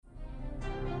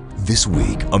This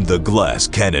week on the Glass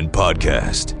Cannon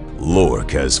podcast,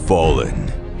 Lork has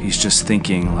fallen. He's just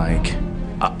thinking like,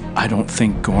 I don't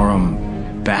think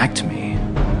Gorham backed me.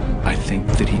 I think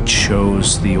that he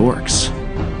chose the orcs.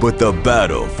 But the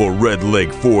battle for Red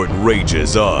Lake Fort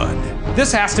rages on.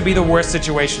 This has to be the worst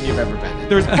situation you've ever been in.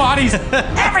 There's bodies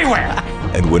everywhere!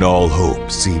 And when all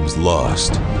hope seems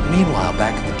lost, meanwhile,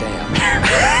 back at the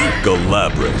dam,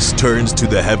 Galabras turns to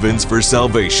the heavens for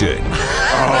salvation.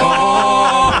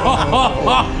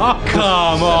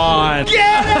 Come on!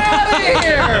 get out of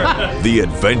here! The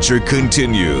adventure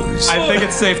continues. I think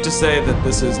it's safe to say that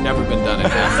this has never been done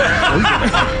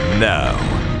again.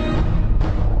 Now.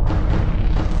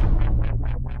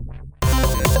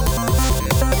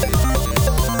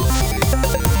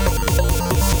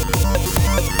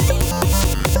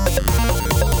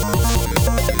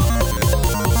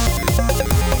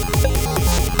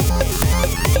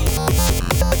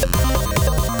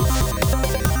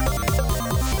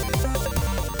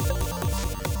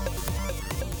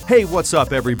 Hey, what's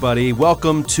up, everybody?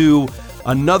 Welcome to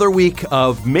another week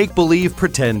of Make-Believe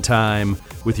Pretend Time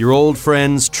with your old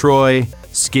friends Troy,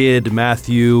 Skid,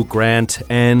 Matthew, Grant,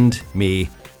 and me,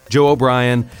 Joe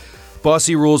O'Brien,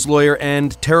 Bossy Rules Lawyer,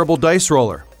 and Terrible Dice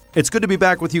Roller. It's good to be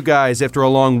back with you guys after a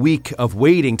long week of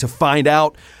waiting to find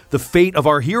out the fate of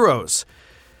our heroes.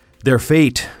 Their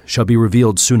fate shall be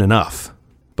revealed soon enough.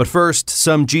 But first,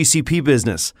 some GCP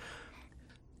business.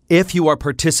 If you are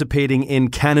participating in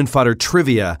Cannon Fodder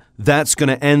Trivia, that's going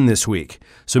to end this week.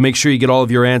 So make sure you get all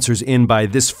of your answers in by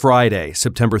this Friday,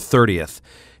 September 30th,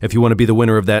 if you want to be the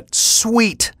winner of that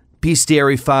sweet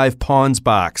Bestiary 5 Pawns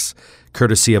box,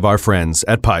 courtesy of our friends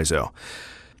at Paizo.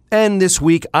 And this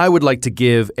week, I would like to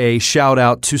give a shout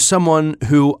out to someone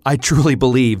who I truly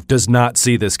believe does not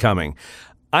see this coming.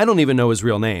 I don't even know his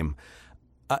real name.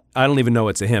 I don't even know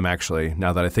it's a him, actually,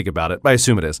 now that I think about it, but I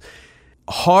assume it is.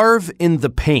 Harv in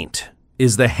the Paint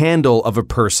is the handle of a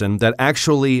person that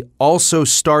actually also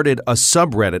started a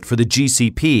subreddit for the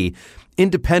GCP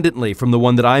independently from the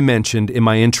one that I mentioned in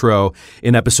my intro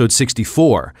in episode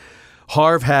 64.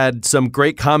 Harv had some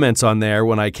great comments on there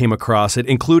when I came across it,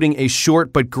 including a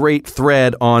short but great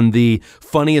thread on the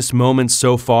funniest moments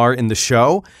so far in the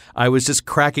show. I was just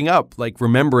cracking up, like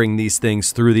remembering these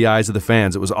things through the eyes of the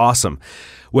fans. It was awesome.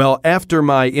 Well, after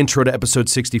my intro to episode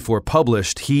 64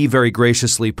 published, he very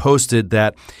graciously posted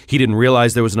that he didn't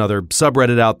realize there was another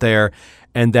subreddit out there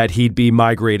and that he'd be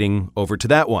migrating over to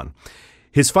that one.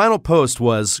 His final post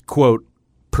was, quote,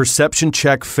 "Perception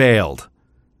check failed.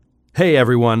 Hey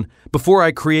everyone, before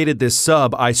I created this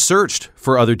sub, I searched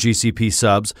for other GCP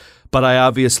subs, but I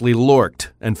obviously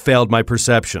lorked and failed my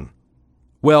perception."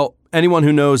 Well, anyone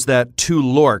who knows that to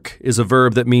lork is a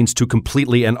verb that means to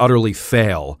completely and utterly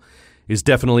fail is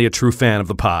definitely a true fan of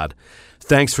the pod.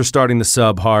 Thanks for starting the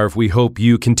sub, Harv. We hope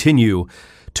you continue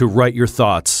to write your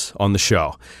thoughts on the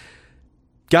show.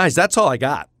 Guys, that's all I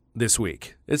got this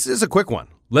week. This is a quick one.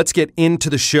 Let's get into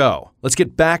the show. Let's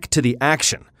get back to the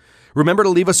action. Remember to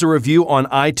leave us a review on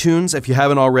iTunes if you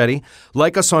haven't already.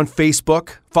 Like us on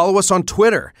Facebook. Follow us on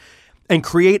Twitter. And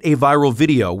create a viral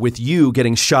video with you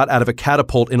getting shot out of a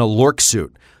catapult in a lork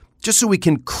suit, just so we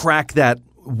can crack that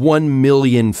 1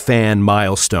 million fan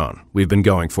milestone we've been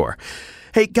going for.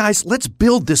 Hey, guys, let's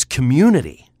build this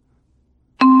community.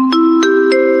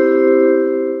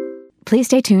 Please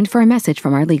stay tuned for a message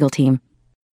from our legal team.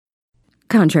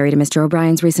 Contrary to Mr.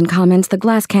 O'Brien's recent comments, the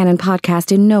Glass Cannon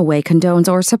podcast in no way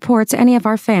condones or supports any of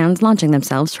our fans launching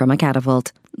themselves from a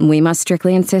catapult. We must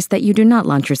strictly insist that you do not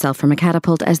launch yourself from a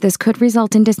catapult, as this could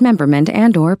result in dismemberment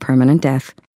and/or permanent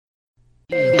death.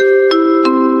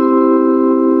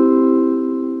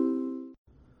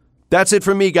 That's it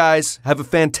from me, guys. Have a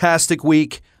fantastic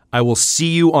week. I will see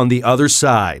you on the other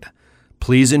side.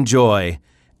 Please enjoy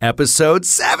episode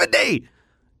 70,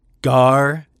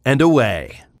 Gar and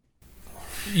Away.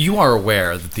 You are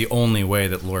aware that the only way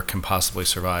that Lork can possibly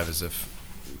survive is if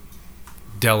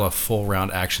Della full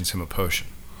round actions him a potion,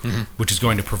 which is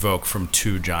going to provoke from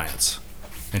 2 giants.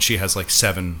 And she has like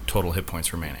 7 total hit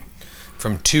points remaining.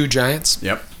 From 2 giants?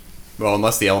 Yep. Well,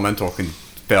 unless the elemental can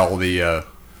fell the...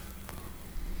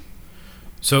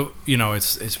 So, you know,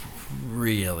 it's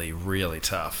really, really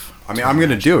tough. I mean, I'm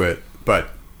going to do it, but...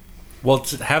 Well,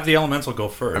 have the elemental go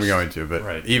first. I'm going to, but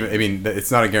right. Even I mean, it's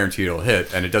not a guarantee it'll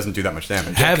hit, and it doesn't do that much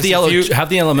damage. Have the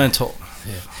elemental.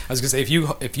 Yeah. I was gonna say if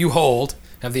you hold,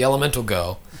 have the elemental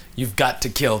go. You've got to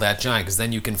kill that giant, because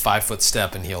then you can 5-foot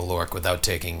step and heal Lork without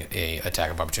taking a attack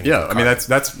of opportunity. Yeah, I mean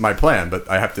that's my plan, but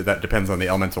I have to. That depends on the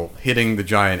elemental hitting the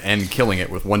giant and killing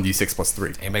it with 1d6 plus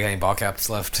 3. Anybody got any ball caps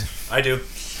left? I do.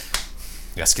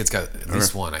 Yeah, Skid's got at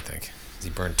least one, I think. He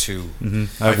burned 2.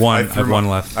 Mm-hmm. I have one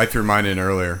left. I threw mine in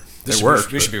earlier.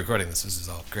 worked. We should be recording this. This is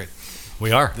all great.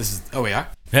 We are. We are?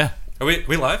 Yeah. Are we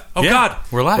live? Oh, Yeah, God.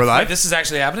 We're live. We're live? Wait, this is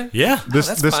actually happening? Yeah. This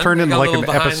That's this fun. turned We into got a like little an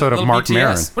behind- episode of little Mark BTS.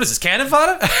 Maron. What is this, cannon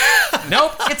fodder?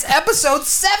 Nope, it's episode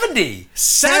 70.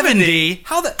 70?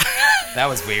 How the... That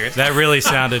was weird. That really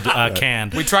sounded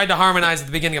canned. We tried to harmonize at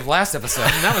the beginning of last episode,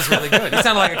 and that was really good. You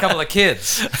sounded like a couple of kids.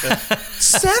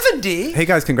 70? Hey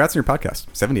guys, congrats on your podcast.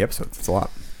 70 episodes. That's a lot.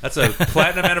 That's a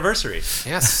platinum anniversary.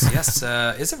 Yes.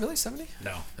 Is it really 70?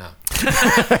 No. Is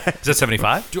that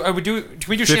 75? Do we do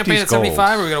 50's champagne at gold.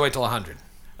 75, or are we going to wait till 100?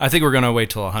 I think we're going to wait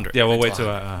till 100. Yeah, we'll wait till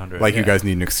 100. Like you guys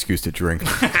need an excuse to drink. You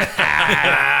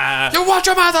watch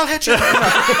your mouth, I'll hit you.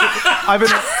 I've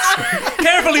been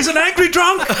Careful, he's an angry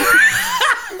drunk.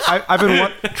 I've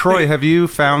been Troy, have you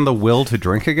found the will to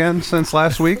drink again since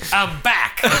last week? I'm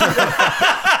back.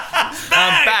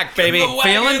 I'm back, baby.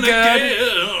 Feeling good.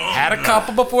 Had a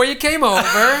couple before you came over.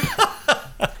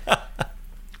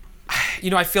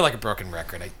 I feel like a broken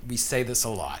record. We say this a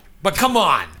lot. But come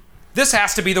on. This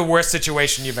has to be the worst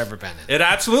situation you've ever been in. It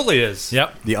absolutely is.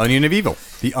 Yep. The onion of evil.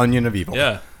 The onion of evil.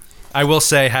 Yeah. I will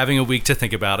say, having a week to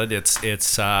think about it,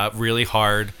 it's really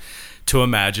hard to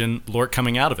imagine Lort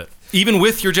coming out of it, even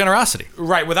with your generosity.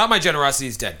 Right. Without my generosity,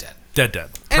 he's dead. Dead.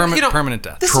 And, Permanent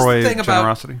death. This Troy is the thing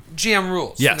generosity? about GM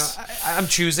rules. Yes. I'm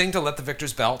choosing to let the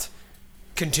victor's belt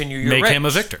continue your Make reign. him a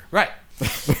victor. Right.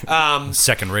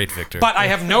 Second-rate victor. But I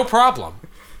have no problem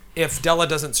if Della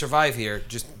doesn't survive here,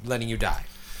 just letting you die.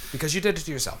 Because you did it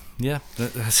to yourself. Yeah,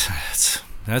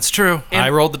 that's true. And I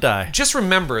rolled the die. Just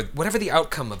remember, whatever the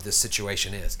outcome of this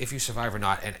situation is, if you survive or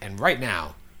not, and right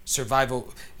now,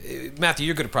 survival... Matthew,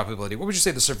 you're good at probability. What would you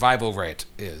say the survival rate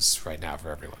is right now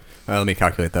for everyone? Let me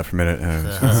calculate that for a minute.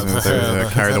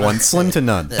 Carry the one. Slim to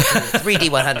none.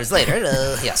 3D100s later.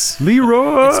 Yes.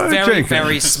 Leroy It's very, Jenkins.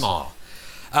 very small.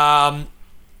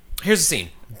 Here's the scene.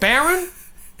 Baron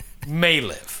may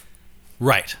live.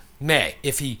 Right. May,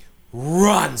 if he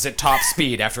runs at top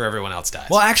speed after everyone else dies.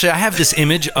 Well, actually, I have this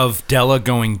image of Della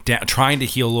going down, trying to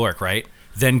heal Lork, right?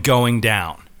 Then going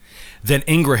down. Then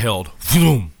Ingrahild,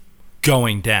 vroom,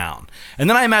 going down. And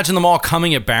then I imagine them all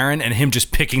coming at Baron and him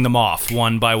just picking them off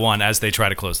one by one as they try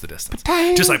to close the distance.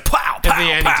 Just like pow, At pow,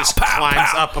 the end, pow, he just pow, climbs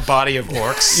pow. up a body of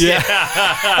orcs. Yeah.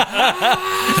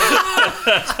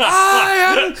 I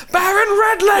am Baron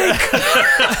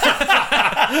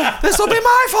Redlake. This will be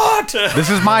my fort. This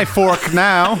is my fork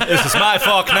now. This is my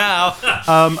fault now.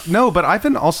 No, but I've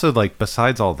been also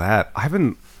besides all that, I've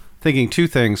been thinking two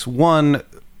things. One,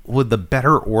 would the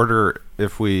better order,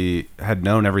 if we had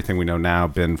known everything we know now,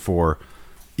 been for,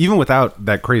 even without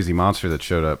that crazy monster that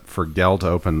showed up, for Gel to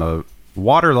open the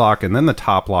water lock and then the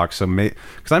top lock? So,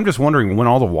 because I'm just wondering, when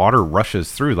all the water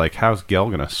rushes through, how's Gel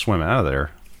going to swim out of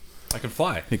there? I can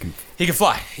fly. He can. He can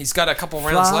fly. He's got a couple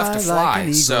rounds left to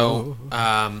fly. So,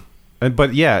 And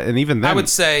even then, I would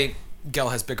say Gel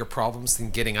has bigger problems than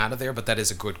getting out of there, but that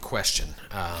is a good question.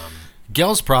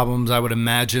 Gel's problems, I would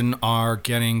imagine, are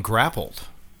getting grappled.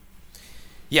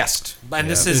 Yes, and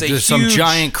this is a There's huge, some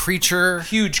giant creature.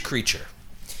 huge creature.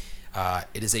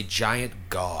 It is a giant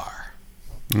gar.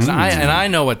 And I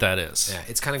know what that is. Yeah,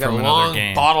 it's kind of got From a another long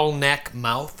game. bottleneck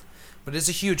mouth, but it's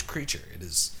a huge creature. It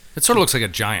is. It sort of looks like a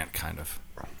giant, kind of.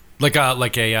 Like a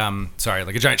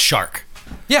giant shark,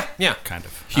 Yeah, kind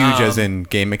of. Huge as in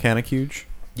game mechanic huge?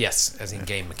 yes, as in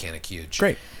game mechanic huge.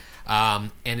 Great.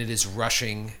 And it is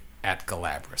rushing at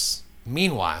Galabras.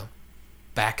 Meanwhile,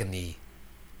 back in the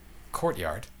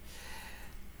courtyard,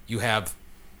 you have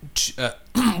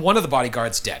one of the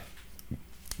bodyguards dead.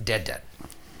 Dead.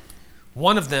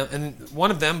 One of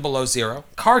them below zero.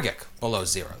 Kargik below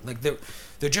zero.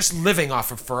 They're just living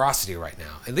off of ferocity right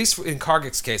now. At least in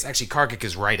Kargik's case, actually Kargik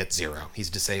is right at zero. He's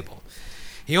disabled.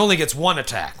 He only gets one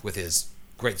attack with his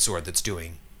great sword that's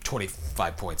doing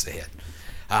 25 points a hit.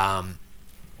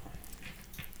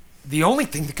 The only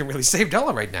thing that can really save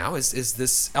Della right now is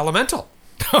this elemental.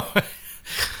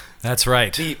 That's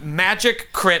right. The magic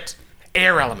crit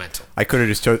air elemental. I could have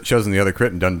just chosen the other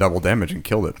crit and done double damage and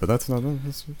killed it, but that's not.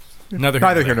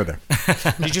 Neither here nor there.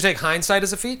 Did you take hindsight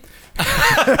as a feat?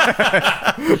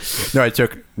 No, I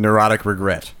took neurotic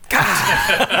regret.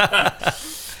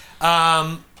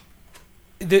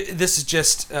 This is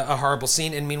just a horrible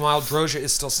scene, and meanwhile, Drozia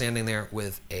is still standing there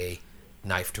with a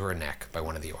knife to her neck by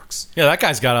one of the orcs. Yeah, that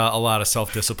guy's got a lot of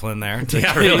self-discipline there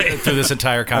through this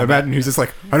entire I combat. imagine he's just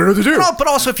like, I don't know what to do. But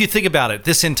also, if you think about it,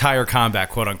 this entire combat,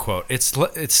 quote unquote, it's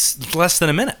less than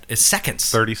a minute. It's seconds.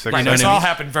 36 Right, this all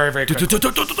happened very, very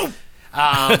quickly.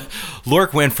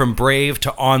 Lork went from brave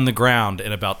to on the ground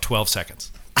in about 12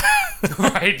 seconds.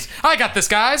 Right. I got this,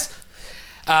 guys.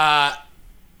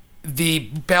 The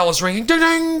bell is ringing. Ding,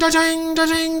 ding, ding,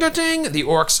 ding, ding, ding. The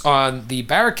orcs on the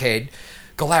barricade.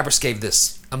 Galabras gave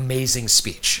this amazing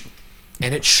speech,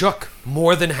 and it shook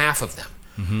more than half of them.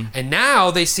 Mm-hmm. And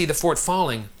now they see the fort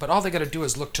falling, but all they got to do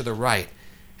is look to the right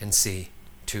and see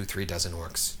 2-3 dozen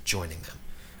orcs joining them.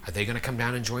 Are they going to come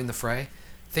down and join the fray?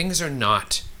 Things are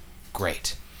not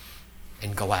great.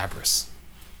 And Galabras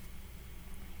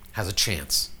has a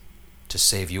chance to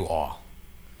save you all.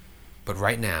 But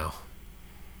right now,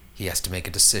 he has to make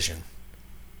a decision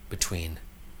between...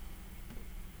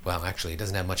 Well, actually, he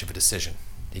doesn't have much of a decision.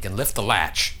 He can lift the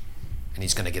latch, and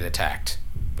he's going to get attacked.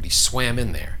 But he swam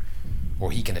in there,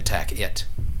 or he can attack it.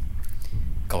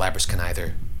 Galabras can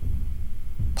either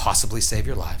possibly save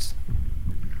your lives,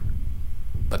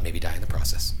 but maybe die in the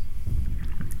process,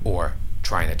 or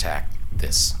try and attack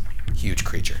this huge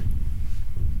creature.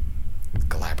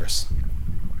 Galabras,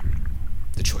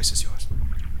 the choice is yours.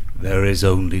 There is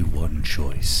only one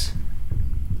choice.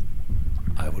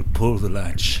 I will pull the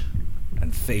latch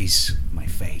and face my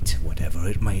fate, whatever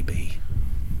it may be.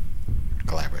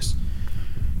 Galabras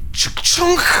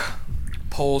chunk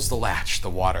pulls the latch. The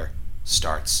water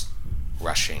starts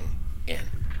rushing in.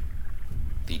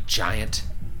 The giant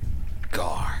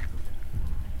Gar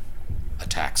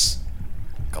attacks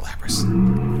Galabras.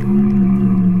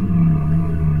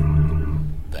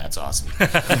 That's awesome.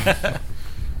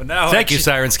 But now Thank you,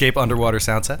 Sirenscape Underwater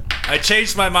sound set. I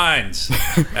changed my mind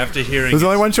after hearing. There's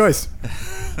only one choice.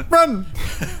 Run!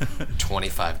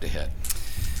 25 to hit.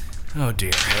 Oh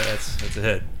dear. That's a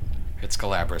hit. Hits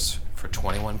Galabras for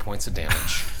 21 points of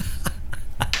damage.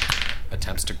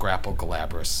 Attempts to grapple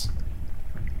Galabras.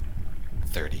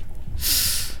 30.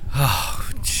 Oh,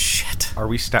 shit. Are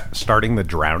we starting the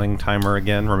drowning timer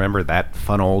again? Remember that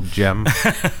fun old gem?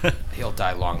 He'll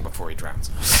die long before he drowns.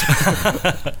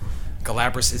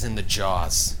 Galabras is in the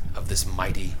jaws of this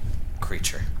mighty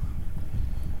creature.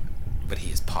 But he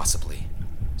has possibly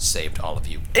saved all of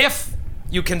you. If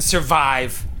you can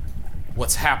survive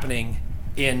what's happening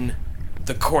in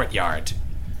the courtyard.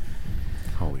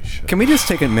 Holy shit. Can we just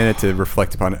take a minute to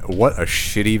reflect upon what a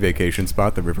shitty vacation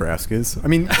spot the River Esk is? I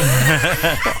mean,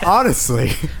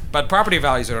 honestly. But property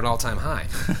values are at an all-time high.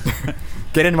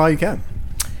 Get in while you can.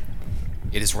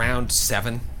 It is round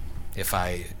 7, if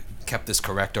I kept this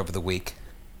correct over the week.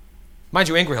 Mind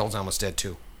you, Ingrahill's almost dead,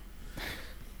 too.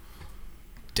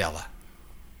 Della.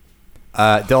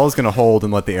 Della's going to hold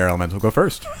and let the air elemental go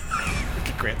first. Look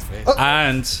at Grant's face.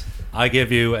 And I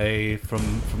give you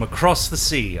from across the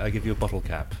sea, I give you a bottle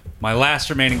cap. My last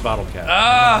remaining bottle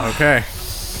cap. Okay.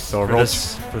 So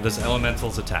for this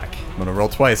elemental's attack. I'm going to roll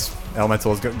twice.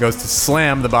 Elemental goes to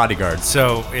slam the bodyguard.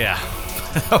 So, yeah.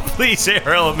 Please,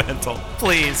 air elemental.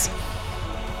 Please.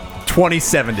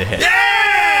 27 to hit.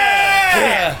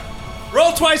 Yeah!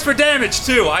 Roll twice for damage,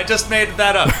 too. I just made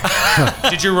that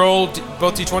up. Did you roll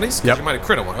both d20s? Yep. You might have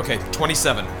crit on one. Okay,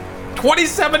 27.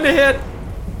 27 to hit!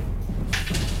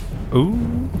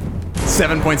 Ooh.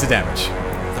 7 points of damage.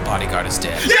 The bodyguard is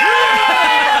dead.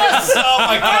 Yes! Oh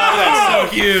my god,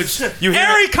 that's so huge. You hear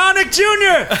Harry Connick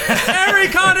Jr. Harry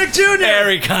Connick Jr.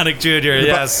 Harry Connick Jr.,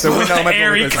 yes. The wind elemental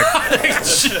Harry is like, Connick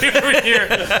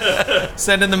Jr.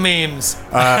 Send in the memes.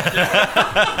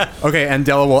 okay, and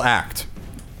Della will act.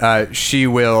 She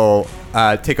will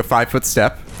take a 5-foot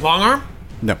step. Long arm?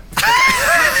 No.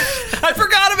 I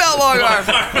forgot about long arm.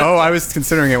 Oh, I was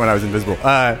considering it when I was invisible.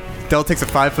 Della takes a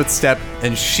 5-foot step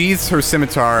and sheathes her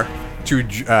scimitar to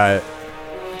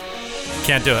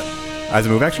Can't do it. as a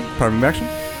move action. Part of move action.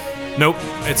 Nope.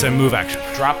 It's a move action.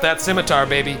 Drop that scimitar,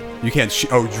 baby. You can't.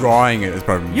 Drawing it as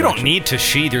part of move You don't action. need to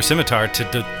sheathe your scimitar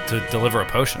to deliver a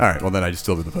potion. All right. Well, then I just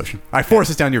still do the potion. I force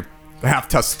it down your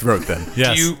half-tusked throat. Then.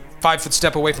 Yes. Do you 5-foot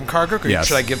step away from Karguk, or Yes.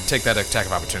 should I take that attack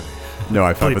of opportunity? No,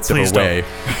 I 5-foot step please away.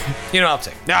 You know, I'll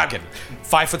take. No, I'm kidding.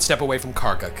 5-foot step away from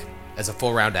Karguk as a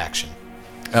full round action.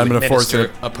 I'm going to force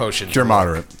Administer it. a potion. Cure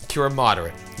moderate. Cure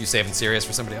moderate. You saving serious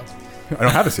for somebody else? I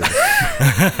don't have a serious.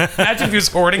 Imagine if he was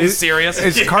hoarding serious.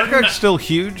 Is Karguk still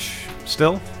huge?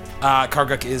 Still?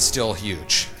 Karguk is still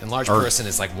huge. And large person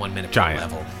is like 1 minute giant. per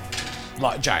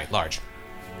level. Giant, large.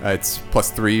 It's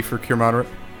 +3 for cure moderate.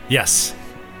 Yes.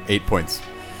 8 points.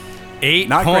 8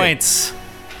 Not great. points.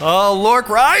 Oh, Lork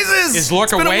rises. Is Lork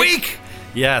It's been a awake? week.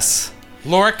 Yes.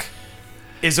 Lork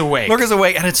is awake. Lork is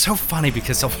awake, and it's so funny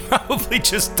because he'll probably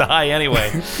just die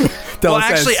anyway. Well, Della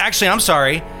says- actually, I'm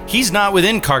sorry. He's not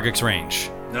within Karguk's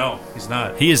range. No, he's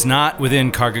not. He is not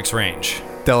within Karguk's range.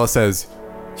 Della says,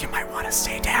 "You might want to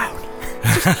stay down.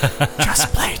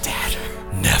 just play dead."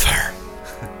 Never.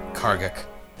 Karguk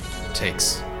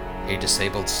takes a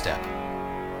disabled step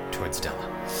towards Della.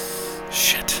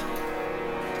 Shit.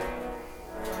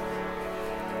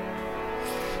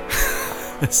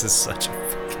 This is such a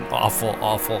fucking awful.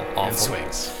 And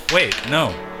swings. Wait,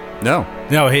 no. No.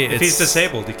 No, If he's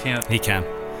disabled, he can't. He can.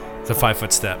 It's a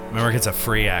 5-foot step. Remember, it's a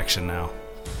free action now.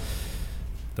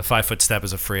 The 5-foot step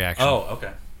is a free action. Oh,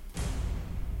 okay.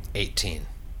 18.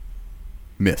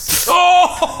 Miss.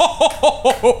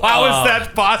 Oh, how is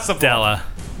that possible? Della.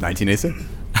 19 AC.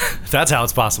 That's how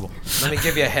it's possible. Let me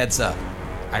give you a heads up.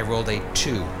 I rolled a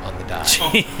 2 on the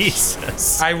die.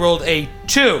 Jesus. I rolled a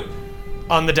 2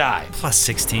 on the die. Plus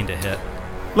 16 to hit.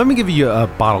 Let me give you a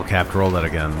bottle cap to roll that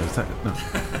again. Is that,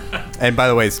 no. And by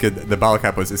the way, Skid, the bottle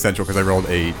cap was essential because I rolled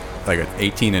an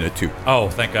 18 and a 2. Oh,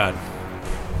 thank God.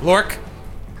 Lork,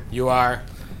 you are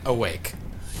awake.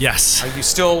 Yes. Are you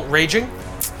still raging?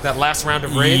 That last round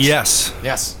of rage? Yes.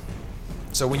 Yes.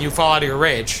 So when you fall out of your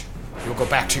rage, you'll go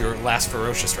back to your last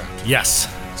ferocious round.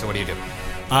 Yes. So what do you do?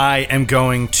 I am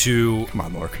going to... Come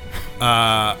on, Lork.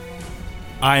 I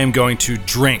am going to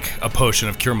drink a potion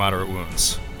of Cure Moderate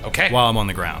Wounds. Okay. While I'm on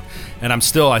the ground. And I'm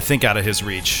still, I think, out of his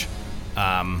reach.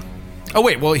 Oh,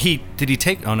 wait. Well, did he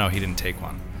take... Oh, no, he didn't take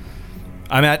one.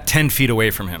 I'm at 10 feet away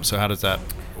from him, so how does that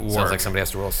work? Sounds like somebody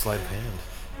has to roll a sleight of hand.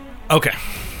 Okay.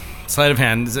 Sleight of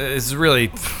hand is really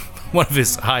one of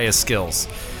his highest skills.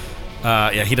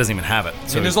 Yeah, he doesn't even have it.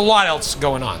 So there's a lot else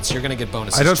going on, so you're going to get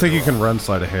bonuses. I don't think you can run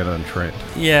sleight of hand untrained.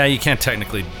 Yeah, you can't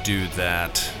technically do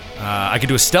that. I could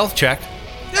do a stealth check.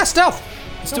 Yeah, stealth.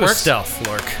 Let's do a stealth,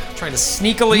 Lork. Trying to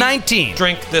sneakily 19.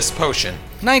 Drink this potion.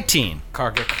 19.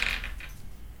 Kargik.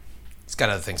 He's got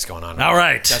other things going on. All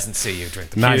right. Doesn't see you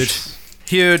drink the Nice.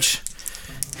 Huge.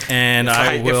 And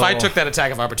if I took that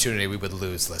attack of opportunity, we would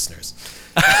lose listeners.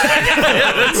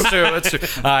 Yeah, that's true. That's true.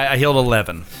 I healed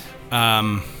 11.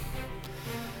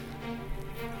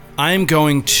 I'm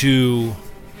going to.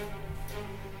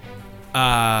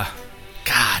 God.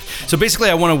 So basically,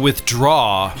 I want to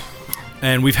withdraw,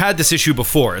 and we've had this issue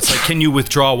before. It's like, can you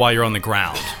withdraw while you're on the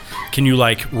ground? Can you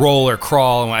like roll or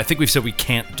crawl? And I think we've said we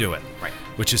can't do it, right?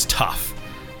 Which is tough.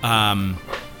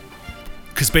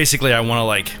 Because basically, I want to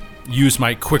like use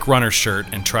my quick runner shirt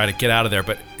and try to get out of there,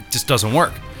 but it just doesn't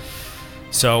work.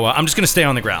 So I'm just going to stay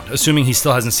on the ground, assuming he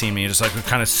still hasn't seen me. Just like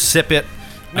kind of sip it.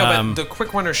 No, but the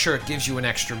quick runner shirt gives you an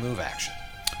extra move action.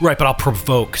 Right, but I'll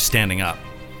provoke standing up.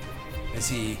 Is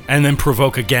he? And then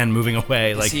provoke again, moving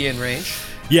away. Is he in range?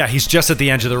 Yeah, he's just at the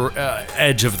edge of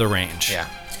the range. Yeah.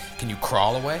 Can you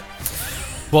crawl away?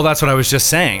 Well, that's what I was just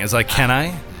saying. Is like, can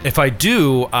I? If I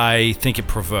do, I think it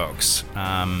provokes.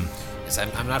 I'm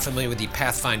not familiar with the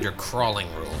Pathfinder crawling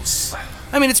rules.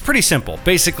 I mean, it's pretty simple.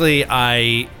 Basically,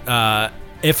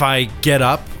 if I get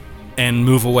up and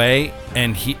move away,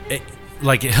 and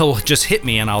he'll just hit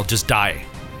me, and I'll just die,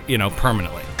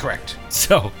 permanently. Correct.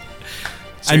 So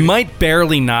I might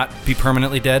barely not be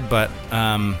permanently dead, but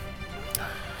God,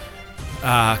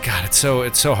 it's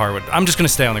so hard. I'm just gonna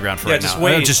stay on the ground for right just now.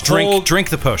 Wait, just drink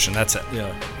the potion. That's it.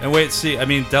 Yeah, and wait, see. I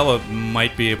mean, Della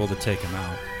might be able to take him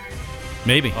out.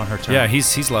 Maybe on her turn. Yeah,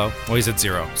 he's low. Well, he's at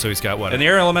 0, so he's got what? And the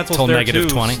air elemental's till there negative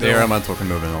too, 20. The air elemental can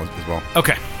move in as well.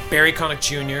 Okay. Barry Connick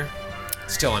Jr.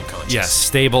 still unconscious. Yes,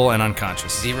 stable and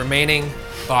unconscious. The remaining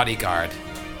bodyguard.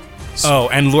 Oh,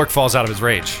 and Lork falls out of his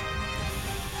rage,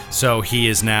 so he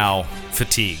is now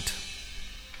fatigued.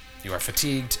 You are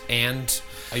fatigued, and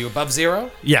are you above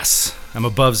 0? Yes, I'm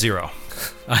above 0.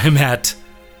 I'm at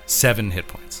 7 hit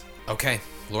points. Okay,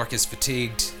 Lork is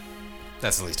fatigued.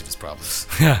 That's the least of his problems.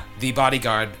 Yeah. The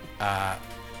bodyguard.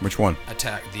 Which one?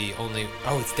 Attack the only.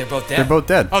 Oh, they're both dead. They're both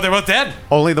dead. Oh, they're both dead.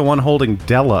 Only the one holding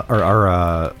Della,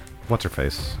 or what's her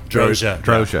face?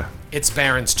 Drozia. Yeah. It's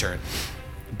Baron's turn.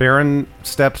 Baron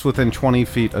steps within 20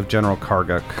 feet of General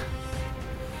Karguk.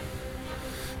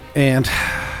 And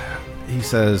he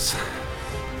says,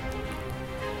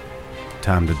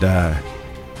 "Time to die."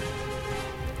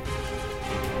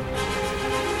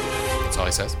 That's all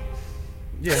he says.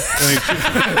 Yeah.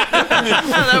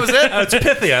 That was it. It's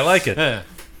pithy. I like it.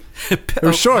 It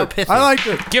was short. I liked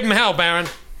it. Give him hell, Baron.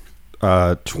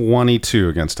 22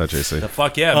 against touch AC. The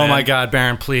fuck yeah, Oh man. my God,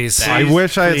 Baron, please. I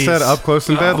wish I had said up close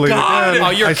and deadly. God. again.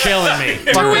 Oh, you're killing me.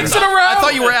 2 weeks in a row. I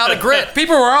thought you were out of grit.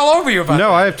 People were all over you about No,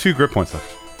 that. I have 2 grip points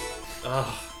left.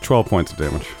 12 points of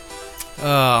damage.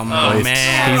 Oh,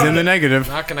 man. He's in the negative.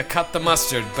 Not gonna cut the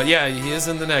mustard, but yeah, he is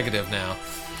in the negative now.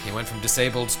 He went from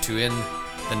disabled to in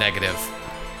the negative.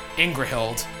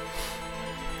 Ingrihild.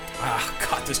 Ah,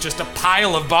 God, there's just a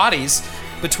pile of bodies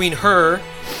between her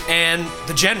and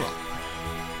the general.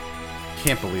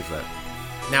 Can't believe that.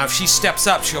 Now, if she steps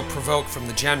up, she'll provoke from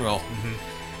the general. Mm-hmm.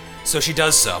 So she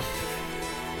does so.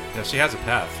 Yeah, she has a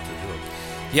path to do it.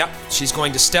 Yep, she's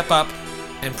going to step up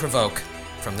and provoke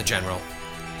from the general.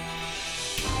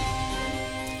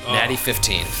 Natty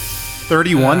 15.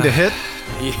 31 to hit?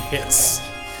 He hits.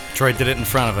 Troy did it in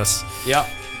front of us. Yep.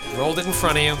 Rolled it in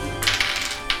front of you.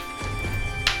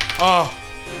 Oh.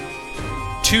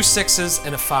 2 6s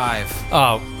and a 5.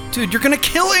 Oh, dude, you're gonna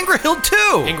kill Ingrahild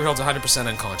too. Ingrahild's 100%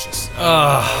 unconscious. Oh,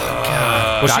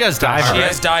 God. Well, she has Die Hard. She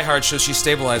has Die Hard, so she's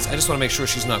stabilized. I just want to make sure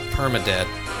she's not perma-dead.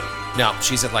 No,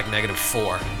 she's at like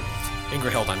 -4.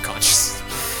 Ingrahild unconscious.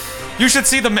 You should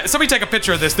see somebody take a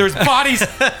picture of this. There's bodies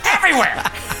everywhere.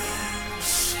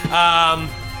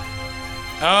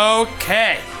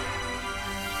 Okay.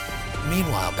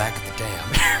 Meanwhile, back at the dam.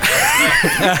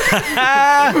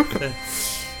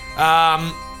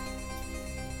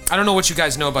 I don't know what you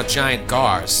guys know about giant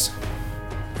gars,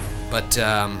 but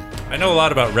I know a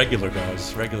lot about regular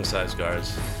gars, regular-sized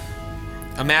gars.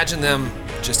 Imagine them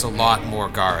just a lot more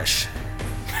garish.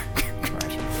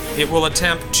 It will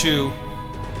attempt to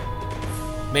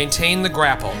maintain the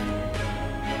grapple,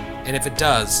 and if it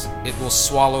does, it will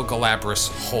swallow Galabras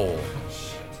whole.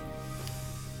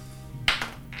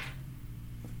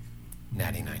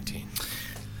 Natty 19.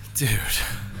 Dude.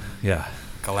 Yeah.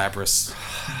 Galabras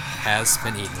has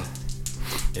been eaten.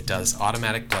 It does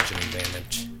automatic bludgeoning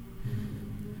damage.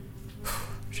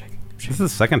 This is the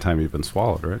second time you've been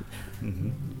swallowed, right?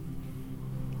 Mm-hmm.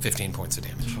 15 points of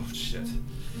damage. Oh, shit.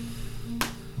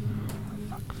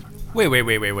 Wait.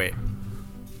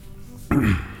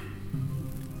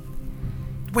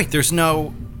 Wait, there's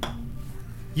no...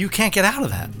 You can't get out of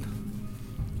that.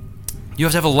 You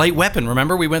have to have a light weapon.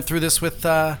 Remember, we went through this with...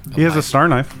 He has a star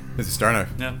knife. It's a star knife.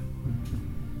 Yeah.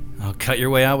 I'll cut your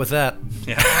way out with that.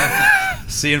 Yeah.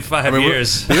 See you in 5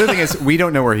 years. The other thing is, we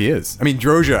don't know where he is. I mean,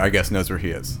 Droja, I guess, knows where he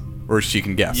is. Or she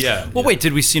can guess. Yeah. Well, wait,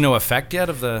 did we see no effect yet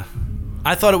of the...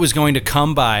 I thought it was going to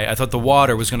come by. I thought the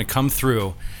water was going to come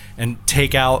through and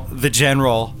take out the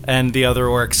general and the other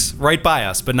orcs right by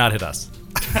us, but not hit us.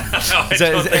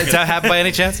 Does that happen by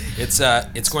any chance? It's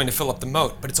going to fill up the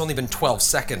moat, but it's only been 12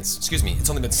 seconds. Excuse me, it's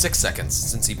only been 6 seconds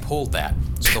since he pulled that.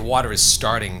 So the water is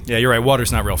starting. Yeah, you're right.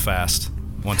 Water's not real fast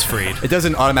once freed. It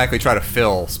doesn't automatically try to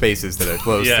fill spaces that it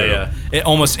flows through. Yeah. It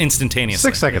almost instantaneously.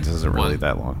 6 seconds isn't really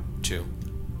that long. 2,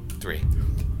 3,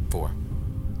 4,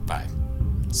 5,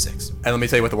 6. And let me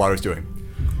tell you what the water's doing.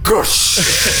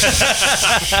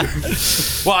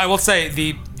 Well, I will say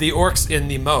the orcs in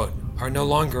the moat are no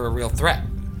longer a real threat.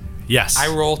 Yes. I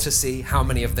roll to see how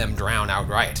many of them drown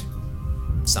outright.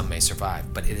 Some may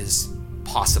survive, but it has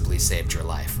possibly saved your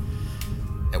life.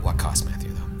 At what cost,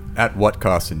 Matthew, though? At what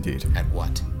cost, indeed? At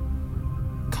what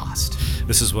cost?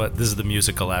 This is the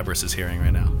music Galabras is hearing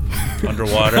right now.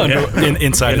 Underwater.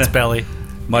 Inside its belly.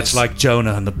 Much like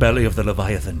Jonah in the belly of the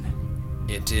Leviathan.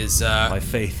 It is, My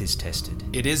faith is tested.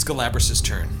 It is Galabras'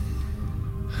 turn.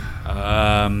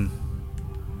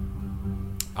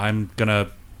 I'm gonna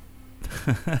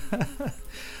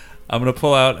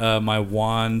pull out my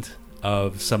wand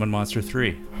of Summon Monster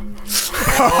 3.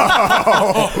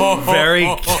 Very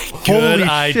good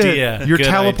idea. Shit. You're Good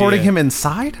teleporting idea. him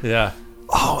inside? Yeah.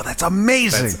 Oh, that's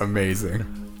amazing. That's amazing.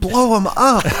 Blow him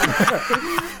up.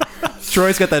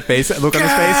 Troy's got that look on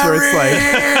his face where it's like...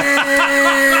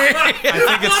 I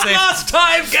think it's safe. Last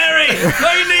time, Gary!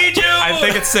 I need you! I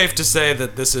think it's safe to say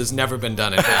that this has never been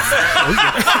done in Pathfinder.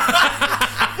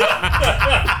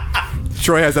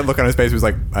 Troy has that look on his face where he's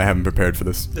like, I haven't prepared for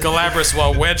this. Galabras,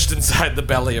 while wedged inside the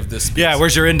belly of this beast. Yeah,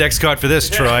 where's your index card for this,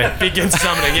 Troy? Begins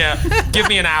summoning, yeah. Give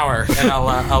me an hour, and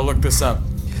I'll look this up.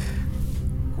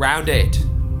 Round 8.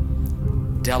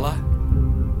 Della,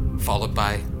 followed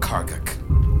by Karguk.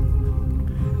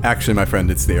 Actually, my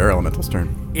friend, it's the air elemental's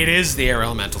turn. It is the air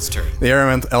elemental's turn. The air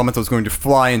elemental is going to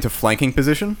fly into flanking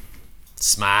position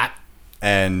Smart.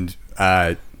 and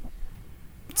try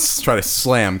to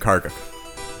slam Karguk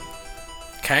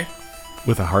Okay.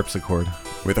 With a harpsichord.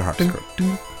 with a harpsichord.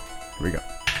 Here we go.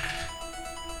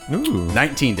 Ooh.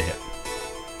 19 to hit.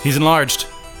 He's enlarged.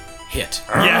 Hit.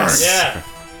 Yes. Yeah.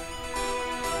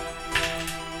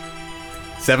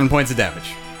 7 points of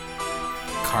damage.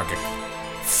 Karguk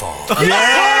fall.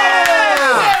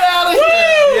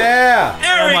 Yeah.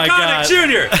 Harry my Connick God.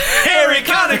 Jr. Harry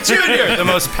Connick Jr. The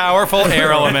most powerful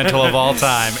air elemental of all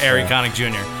time, Ari Connick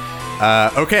Jr.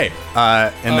 Okay.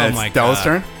 And Oh that's my Della's God.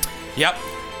 turn. Yep.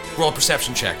 Roll a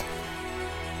perception check.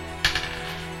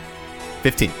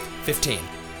 15. 15.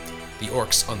 The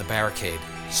orcs on the barricade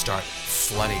start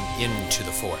flooding into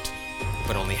the fort,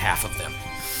 but only half of them.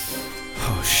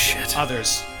 Oh, shit.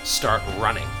 Others start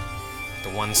running. The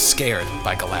ones scared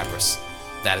by Galabras.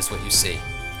 That is what you see.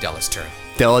 Della's turn.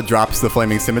 Della drops the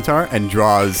flaming scimitar and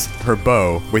draws her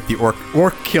bow with the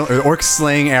orc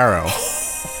slaying arrow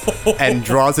and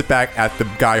draws it back at the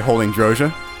guy holding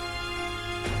Droja.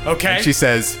 Okay. And she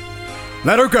says,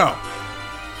 "Let her go."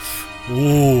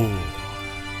 Ooh.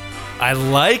 I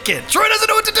like it. Troy doesn't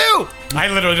know what to do. I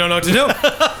literally don't know what to do.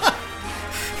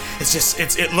 It's just,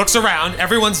 it looks around.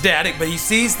 Everyone's dead, but he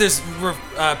sees there's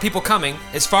people coming.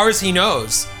 As far as he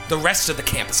knows, the rest of the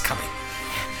camp is coming.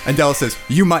 And Della says,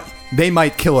 they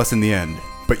might kill us in the end,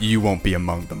 but you won't be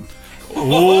among them.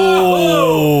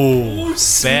 Oh,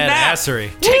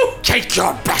 badassery. Take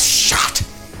your best shot.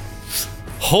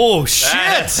 Oh,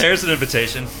 shit. There's an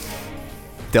invitation.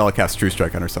 Della casts True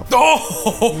Strike on herself.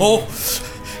 Oh!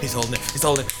 He's holding it. He's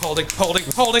holding.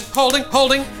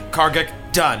 Kargak,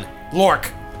 done.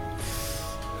 Lork.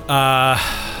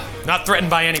 Not threatened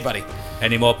by anybody.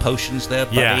 Any more potions there,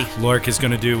 buddy? Yeah, Lork is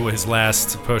going to do his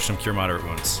last potion of Cure Moderate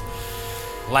Wounds.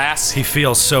 Last. He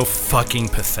feels so fucking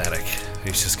pathetic.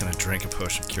 He's just going to drink a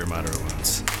potion of Cure Moderate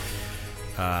Wounds.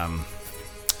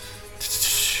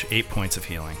 8 points of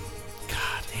healing.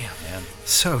 God damn, man.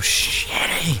 So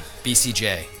shitty.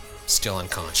 BCJ, still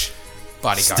unconscious.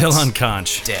 Bodyguards. Still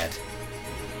unconscious. Dead.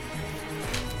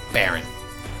 Baron.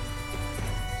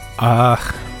 I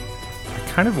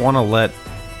kind of want to let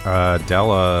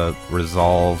Della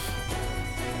resolve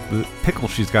the pickle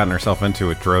she's gotten herself into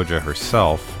with Droja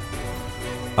herself.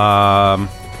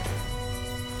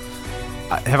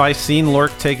 Have I seen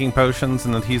Lork taking potions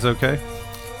and that he's okay?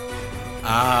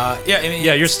 Yeah, I mean,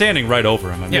 Yeah, you're standing right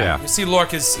over him. I mean, yeah. Yeah. You see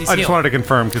Lork is he's I just healing. wanted to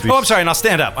confirm because Oh, I'm sorry, and I'll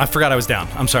stand up. I forgot I was down.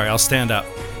 I'm sorry, I'll stand up.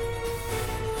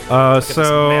 Look at this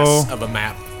so mess of a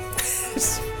map.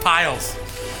 Piles.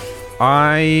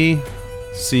 I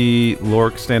see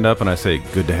Lork stand up and I say,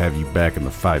 "Good to have you back in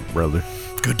the fight, brother."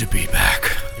 Good to be back.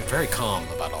 You're very calm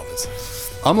about all this.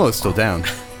 Amlo's still down.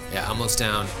 Yeah, Amlo's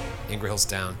down. Ingrahill's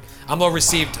down. Amlo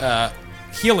received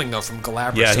healing, though, from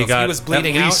Galabras. Yeah, so he if got he was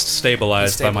bleeding at out, least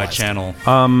stabilized he by my stabilized.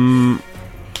 channel.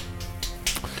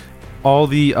 All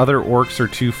the other orcs are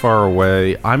too far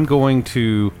away. I'm going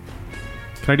to...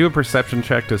 Can I do a perception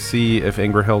check to see if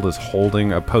Ingrahild is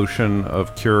holding a potion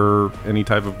of cure any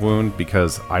type of wound?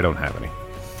 Because I don't have any.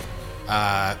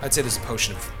 I'd say there's a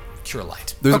potion of Cure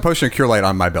Light. There's a potion of Cure Light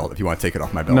on my belt if you want to take it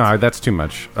off my belt. No, that's too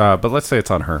much. But let's say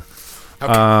it's on her.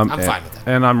 Okay, I'm fine with that.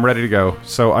 And I'm ready to go.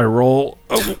 So I roll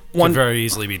Could very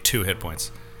easily be 2 hit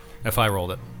points if I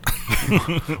rolled it.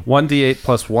 1d8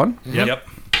 plus 1. Yep.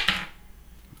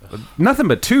 Nothing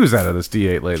but 2s out of this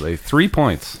d8 lately. 3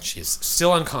 points. She is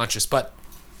still unconscious, but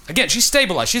again, she's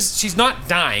stabilized. She's not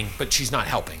dying, but she's not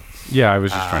helping. Yeah, I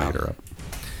was just trying to get her up.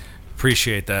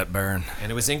 Appreciate that, Baron.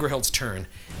 And it was Ingrahild's turn,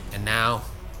 and now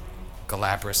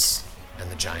Galabras and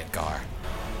the giant Gar.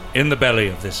 In the belly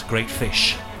of this great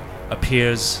fish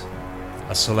appears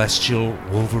a celestial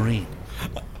wolverine.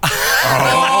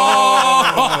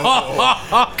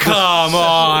 Come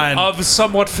on. Of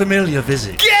somewhat familiar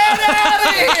visage. Get out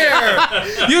of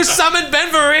here! You summoned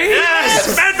Ben-Vereen?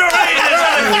 Yes, Ben-Vereen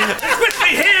is with me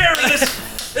here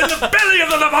in the belly of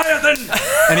the Leviathan.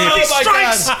 And he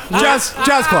strikes.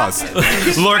 Jazz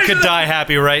Claws. Lork could die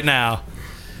happy right now.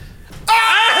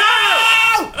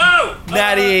 Oh!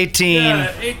 Natty 18.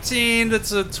 Yeah, 18.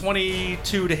 That's a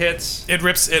 22 to hit. It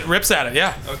rips at it,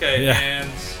 yeah. Okay, Yeah.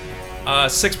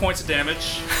 and 6 points of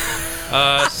damage.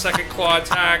 Second claw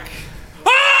attack.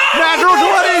 Natural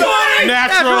 20!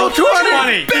 Natural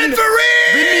 20! The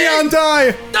neon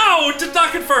die! No, it did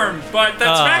not confirm, but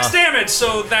that's max damage,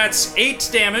 so that's 8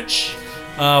 damage.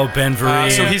 Oh,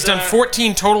 Ben-Vereen. So he's done And,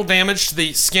 14 total damage to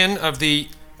the skin of the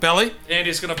belly. And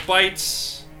he's gonna bite.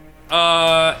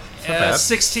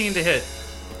 16 to hit.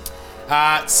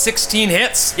 16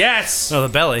 hits. Yes. Oh, the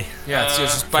belly. Yeah, it's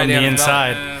just From biting the out of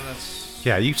inside. That's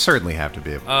Yeah, you certainly have to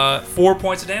be able. 4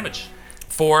 points of damage.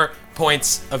 4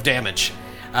 points of damage.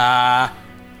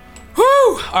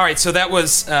 Whew! All right, so that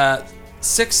was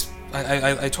 6.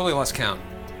 I totally lost count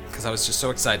because I was just so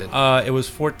excited. It was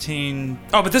 14.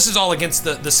 Oh, but this is all against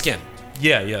the skin.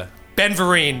 Yeah.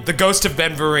 Ben-Vereen, the ghost of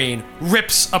Ben-Vereen,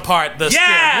 rips apart the skin.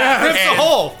 rips the And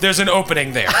hole. There's an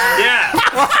opening there. Yeah.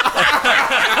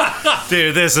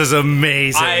 Dude, this is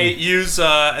amazing. I use.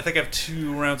 I think I have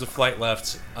 2 rounds of flight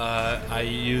left. I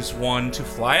use 1 to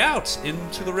fly out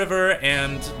into the river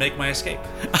and make my escape.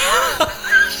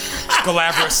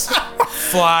 Galabras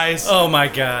flies Oh my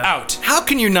god. out. How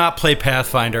can you not play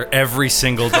Pathfinder every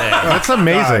single day? That's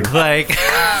amazing. Like,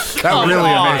 That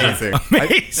really on. amazing.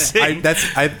 Amazing.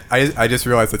 I just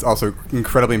realized that's also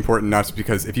incredibly important, not just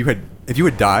because if you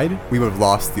had died, we would have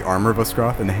lost the armor of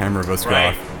Ostroth and the hammer of Ostroth.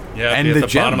 Right. Yeah. And be at the the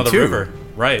gem, bottom of the too. river.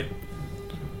 Right.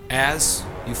 As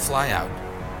you fly out,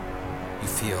 you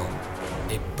feel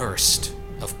a burst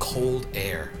of cold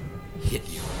air hit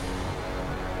you.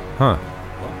 Huh.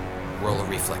 Roll a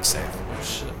reflex save.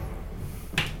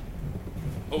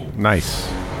 Nice.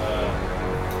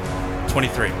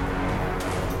 23.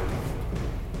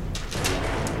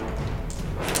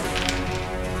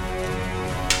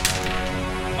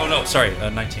 Oh no, sorry,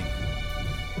 19.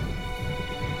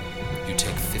 You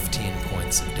take 15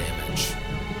 points of damage.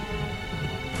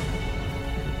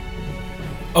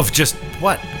 Of just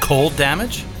what? Cold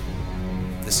damage?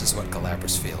 This is what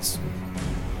Galabras feels.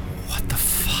 What the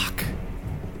fuck?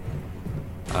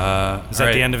 Is All that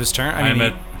right. the end of his turn? I'm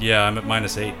at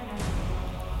 -8.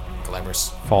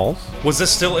 Galabras. Falls. Was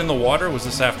this still in the water? Or was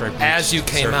this after I breached As you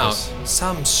the came surface? out,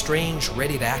 some strange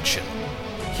readied action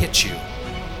hit you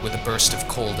with a burst of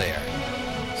cold air.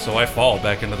 So I fall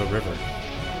back into the river.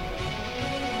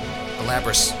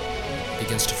 Galabras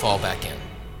begins to fall back in.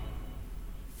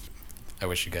 I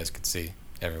wish you guys could see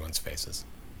everyone's faces.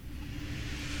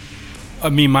 I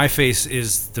mean, my face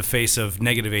is the face of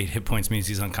 -8 hit points means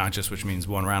he's unconscious, which means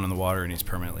 1 round in the water and he's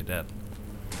permanently dead.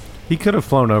 He could have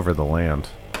flown over the land.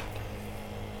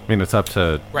 I mean, it's up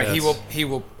to... Right, he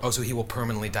will. Oh, so he will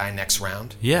permanently die next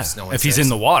round? Yeah, Because no one if he's says. in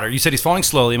the water. You said he's falling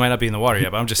slowly. He might not be in the water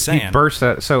yet, but I'm just saying. He burst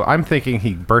out. So I'm thinking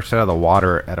he burst out of the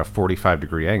water at a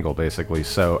 45-degree angle, basically.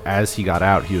 So as he got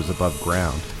out, he was above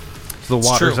ground. So the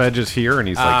water's true. edge is here, and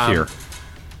he's like here.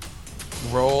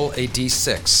 Roll a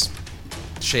d6.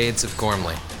 Shades of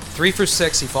Gormley. 3 for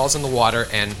 6, he falls in the water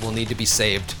and will need to be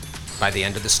saved by the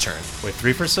end of this turn. Wait,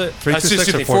 3 for 6? 3 through 6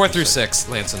 Excuse or me, 4 4 through through 6? 6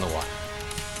 lands in the water.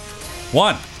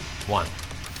 1. 1.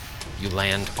 You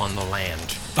land on the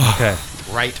land. Okay.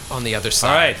 Right on the other side.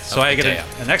 All right, so of I the get dam.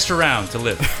 an extra round to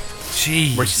live.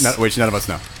 Jeez. Which none of us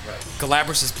know.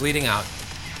 Galabras is bleeding out,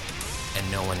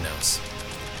 and no one knows.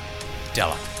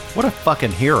 Della. What a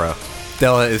fucking hero.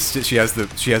 Della she has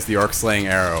the orc slaying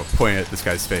arrow pointing at this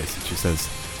guy's face, and she says,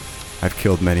 "I've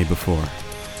killed many before.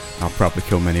 I'll probably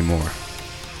kill many more.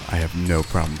 I have no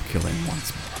problem killing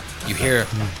once more." You hear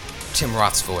Tim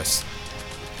Roth's voice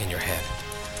in your head,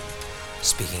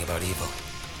 speaking about evil,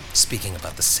 speaking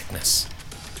about the sickness,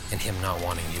 and him not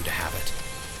wanting you to have it.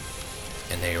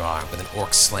 And there you are, with an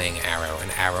orc slaying arrow,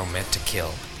 an arrow meant to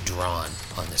kill, drawn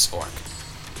on this orc.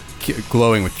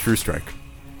 Glowing with True Strike.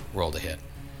 Roll to hit.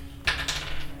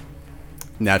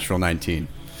 Natural 19.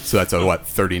 So that's a,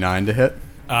 39 to hit?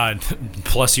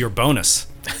 Plus your bonus.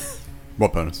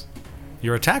 What bonus?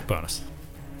 Your attack bonus.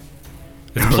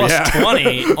 It's plus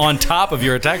 20 on top of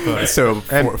your attack bonus. So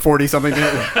 40-something to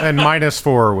hit? And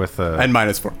 -4 with... And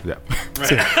 -4.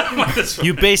 Yeah.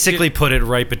 You basically put it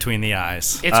right between the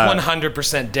eyes. It's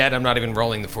 100% dead. I'm not even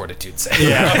rolling the fortitude save.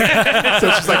 Yeah. So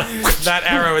it's just like... That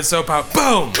arrow is so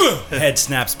powerful. Boom! Head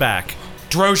snaps back.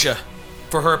 Drozia,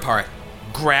 for her part,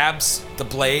 grabs the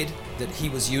blade that he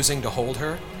was using to hold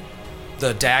her,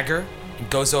 the dagger, and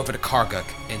goes over to Karguk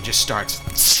and just starts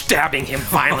stabbing him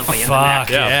violently in the neck.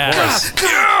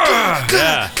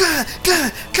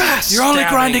 You're only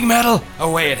grinding metal.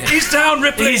 Away at him. He's down,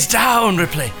 Ripley! He's down,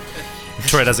 Ripley.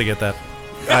 Troy doesn't get that.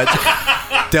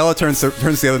 Della turns to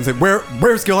the other and says,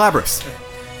 Where's Galabras?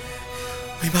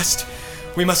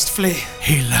 We must flee.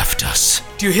 He left us.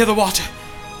 Do you hear the water?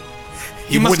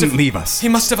 He wouldn't leave us. He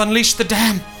must have unleashed the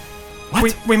dam.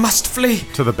 What? We must flee.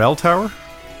 To the bell tower?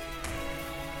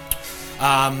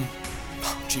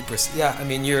 Jeepers. Yeah, I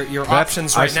mean, your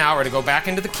options right now are to go back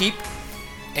into the keep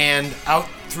and out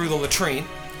through the latrine,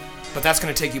 but that's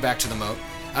going to take you back to the moat.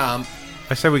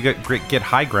 I said we get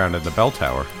high ground in the bell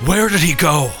tower. Where did he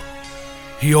go?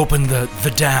 He opened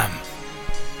the dam.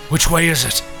 Which way is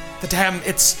it? The dam,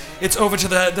 it's over to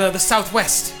the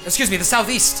southwest. Excuse me, the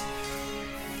southeast.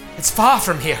 It's far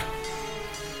from here.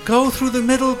 Go through the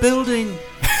middle building.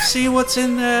 See what's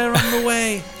in there on the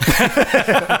way.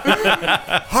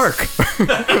 Hark!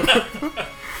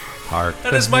 Hark.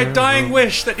 That is my dying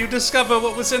wish, that you discover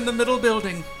what was in the middle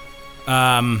building.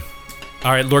 All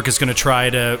right, Lorca's going to try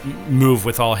to move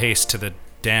with all haste to the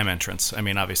dam entrance. I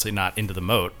mean, obviously not into the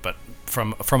moat, but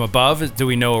from above. Do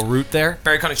we know a route there?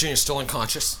 Barry Connick Jr. is still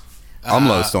unconscious.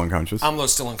 Umlo's still unconscious.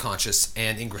 Umlo's still unconscious,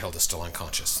 and Ingrahilda's still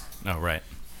unconscious. Oh, right.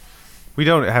 We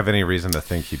don't have any reason to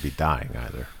think he'd be dying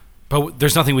either. But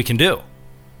there's nothing we can do.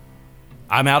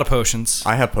 I'm out of potions.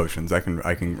 I have potions. I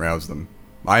can rouse them.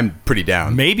 I'm pretty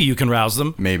down. Maybe you can rouse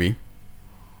them. Maybe.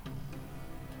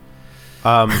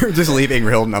 Just leave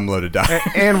Ingrihild and Umlo to die.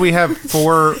 And we have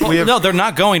 4... No, they're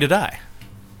not going to die.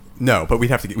 No, but we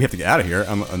have to get out of here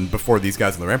before these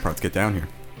guys in the ramparts get down here.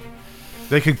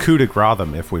 They could coup de grace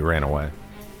them if we ran away.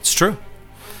 It's true.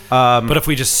 But if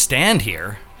we just stand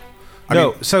here...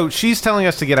 So she's telling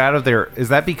us to get out of there. Is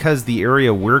that because the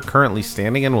area we're currently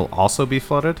standing in will also be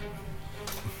flooded?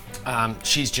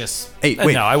 She's just... Hey,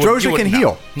 wait, no, Drozia can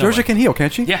heal. No Drozia way. can heal,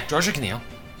 can't she? Yeah, Drozia can heal,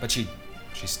 but she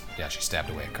stabbed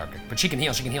away at Karguk. But she can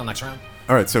heal. She can heal next round.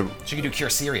 All right, so... She can do Cure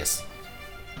Serious.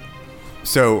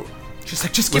 So... She's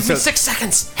like, just give me 6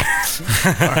 seconds,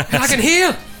 and I can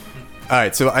heal. All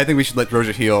right, so I think we should let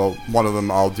Droja heal one of them.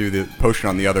 I'll do the potion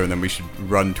on the other, and then we should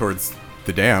run towards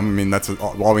the dam. I mean, that's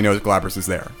all we know is Galabras is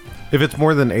there. If it's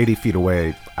more than 80 feet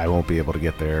away, I won't be able to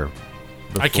get there.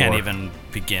 I can't even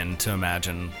begin to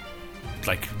imagine,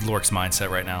 like, Lork's mindset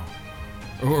right now,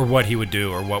 or what he would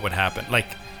do, or what would happen.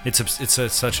 Like,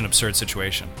 it's such an absurd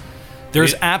situation.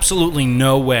 There's absolutely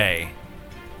no way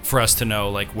for us to know,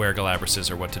 like, where Galabras is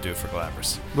or what to do for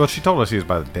Galabras. Well, she told us he was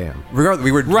by the dam. Regardless,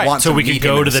 we would want so to we could meet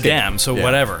go him to and the escape. dam. So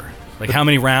whatever. Like, how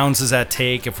many rounds does that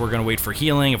take? If we're going to wait for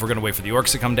healing, if we're going to wait for the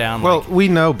orcs to come down. Well, we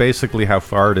know basically how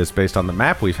far it is based on the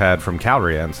map we've had from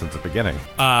Calrian since the beginning.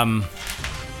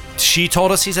 She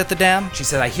told us he's at the dam. She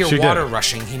said, I hear She water did.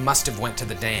 rushing. He must have went to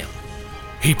the dam.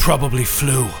 He probably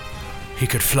flew. He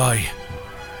could fly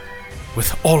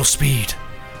with all speed.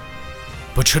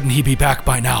 But shouldn't he be back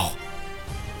by now?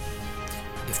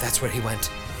 If that's where he went,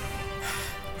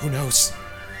 who knows?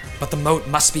 But the moat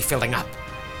must be filling up.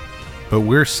 But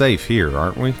we're safe here,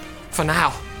 aren't we? For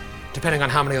now, depending on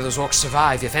how many of those orcs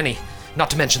survive, if any. Not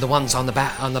to mention the ones on the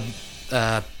battlements.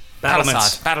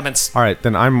 All right,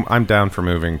 then I'm down for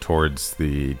moving towards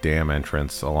the dam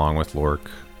entrance along with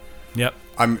Lork. Yep.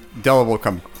 Della will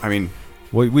come. I mean,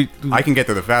 I can get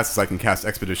there the fastest. I can cast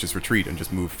Expeditious Retreat and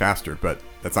just move faster, but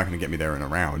that's not going to get me there in a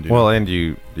round. Well, and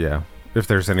if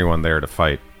there's anyone there to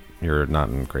fight, you're not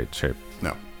in great shape.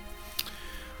 No.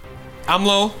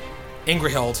 Amlo,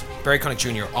 Ingrihild, Barry Connick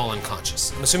Jr., all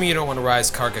unconscious. I'm assuming you don't want to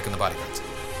rise Kargak and the bodyguards.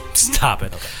 Stop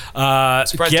it.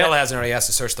 Surprised Della hasn't already asked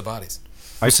to search the bodies.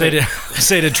 I say to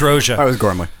Droja. I was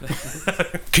Gormley.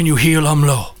 Can you heal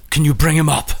Umlo? Can you bring him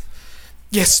up?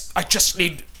 Yes, I just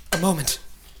need a moment.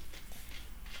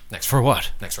 Next For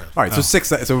what? Next round. All right,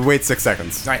 so wait 6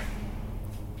 seconds. All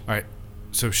right.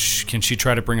 So can she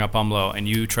try to bring up Umlo, and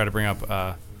you try to bring up...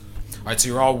 All right, so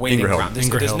you're all waiting Ingrihild. around.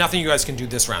 There's nothing you guys can do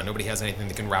this round. Nobody has anything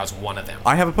that can rouse one of them.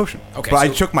 I have a potion. Okay, but I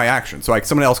so- took my action, so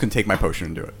someone else can take my potion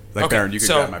and do it. Like Okay, Baron, you can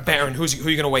so grab my potion. Baron, who are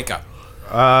you going to wake up?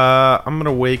 I'm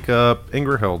gonna wake up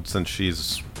Ingrihild since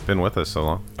she's been with us so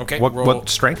long. Okay, What roll- what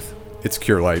strength? It's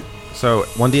Cure Light. So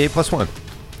 1d8 plus 1.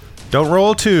 Don't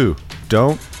roll 2.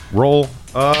 Don't roll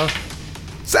 7.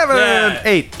 Yeah.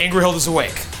 8. Ingrihild is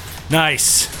awake.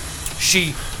 Nice.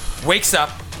 She wakes up,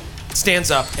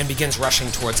 stands up, and begins rushing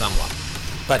towards Umla.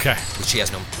 But she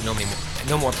has no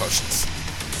more potions.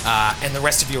 And the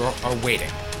rest of you are waiting.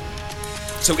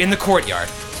 So in the courtyard,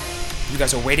 you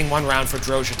guys are waiting one round for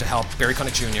Droja to help Barry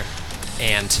Connick Jr.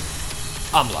 and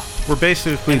Umla. We're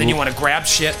basically... And then you want to grab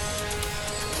shit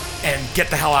and get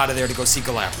the hell out of there to go see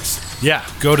Galabras. Yeah,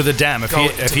 go to the dam. If Go he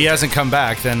to the hasn't come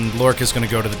back, then Lork is going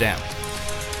to go to the dam.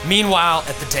 Meanwhile,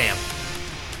 at the dam,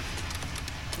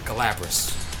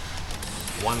 Galabras,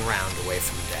 one round away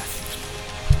from death.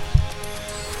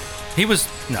 He was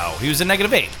at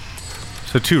 -8.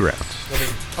 So 2 rounds.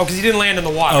 Oh, because he didn't land in the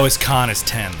water. Oh, his con is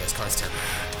 10. His con is 10.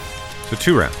 So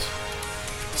 2 rounds.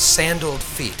 Sandaled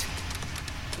feet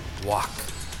walk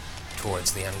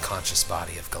towards the unconscious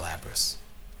body of Galabras.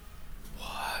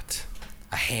 What?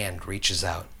 A hand reaches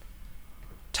out,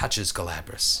 touches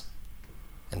Galabras,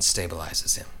 and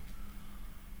stabilizes him.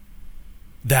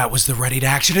 That was the ready to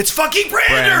action. It's fucking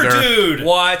Brander, dude!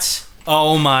 What?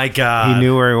 Oh my god. He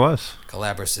knew where he was.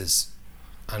 Galabras is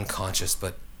unconscious,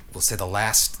 but we'll say the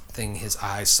last thing his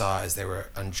eyes saw as they were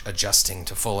adjusting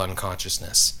to full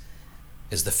unconsciousness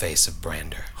is the face of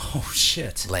Brander. Oh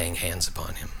shit. Laying hands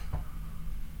upon him.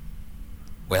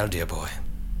 Well, dear boy,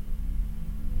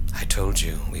 I told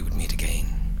you we would meet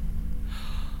again.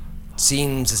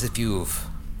 Seems as if you've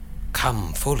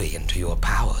come fully into your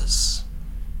powers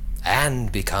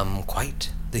and become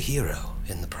quite the hero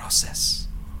in the process.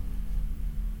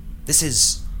 This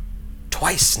is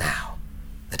twice now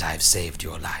that I've saved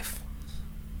your life.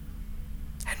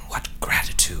 And what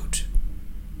gratitude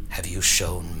have you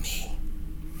shown me?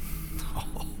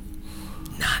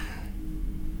 None.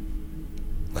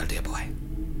 Well, dear boy,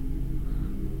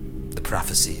 the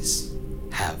prophecies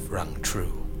have rung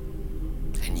true,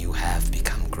 and you have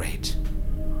become great.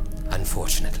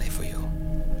 Unfortunately for you,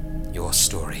 your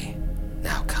story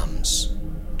now comes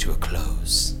to a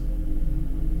close.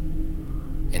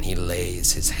 And he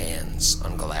lays his hands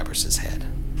on Galabras' head.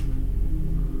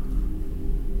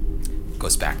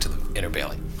 Goes back to the inner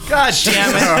bailey. God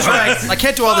damn it. I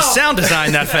can't do all the sound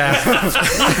design that fast.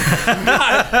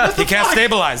 He cast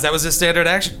Stabilize. That was his standard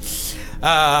action.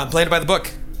 Played it by the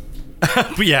book.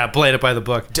 Yeah, played it by the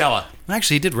book. Della.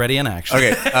 Actually, he did ready in action.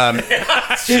 Okay. Shot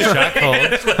cold.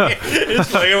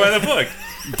 It's playing it by the book.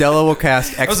 Della will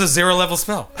cast... That was a 0-level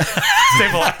spell.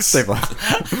 Stabilize.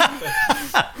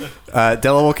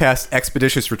 Della will cast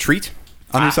Expeditious Retreat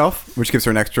on herself, which gives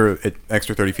her an extra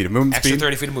 30 feet of movement Extra speed.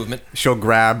 30 feet of movement. She'll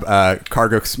grab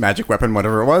Karguk's magic weapon,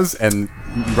 whatever it was, and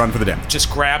run for the dam. Just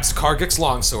grabs Karguk's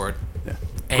longsword. Yeah.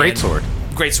 Greatsword.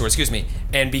 Greatsword, excuse me,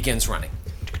 and begins running.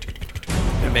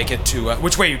 And make it to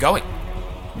which way are you going?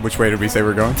 Which way did we say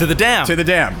we're going? To the dam. To the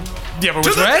dam. Yeah, but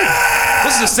which way?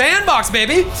 This is a sandbox,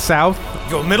 baby. South.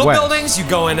 You go middle west. buildings. You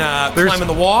go and climbing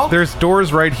the wall. There's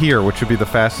doors right here, which would be the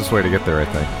fastest way to get there, I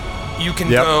think. You can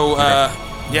Yep. go.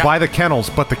 Yeah. By the kennels,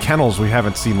 but the kennels, we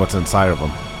haven't seen what's inside of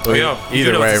them. Oh, you know, you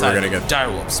Either know way, what's we're inside gonna of get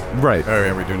dire wolves. Right. Oh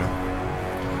yeah, we do know.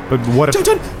 But what if...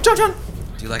 John.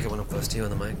 Do you like it when I'm close to you on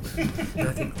the mic?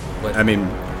 Nothing. What? I mean,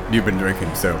 you've been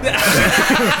drinking, so.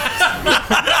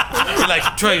 You're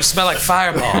like, Troy, you smell like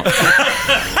Fireball.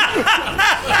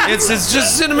 it's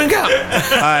just cinnamon gum.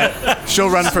 She'll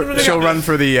run for the. She'll run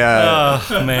for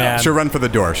the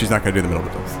door. She's not gonna do the middle of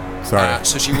the doors. Sorry.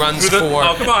 So she runs for.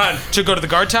 Oh, come on. To go to the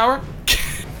guard tower.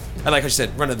 I like how she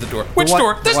said, run to the door. Which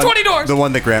door? There's 20 doors. The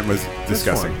one that Grant was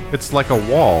discussing. It's like a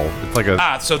wall. It's like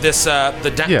a... So this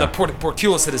the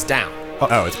portcullis that is down.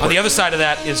 Oh, it's On the other side of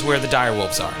that is where the dire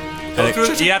wolves are.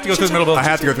 You have to go through the middle building. I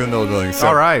have to go through the middle of the building. So.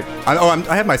 All right.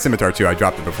 I have my scimitar too. I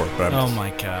dropped it before, but Oh my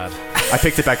god. I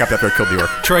picked it back up after I killed the orc.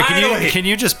 Troy, can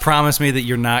you just promise me that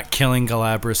you're not killing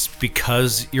Galabras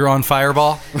because you're on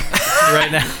Fireball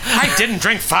right now? I didn't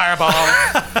drink Fireball.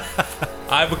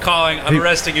 I'm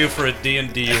arresting you for a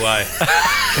DUI.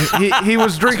 he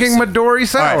was drinking Midori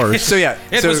sours. Right. So yeah,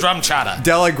 It was rum chata.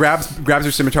 Della grabs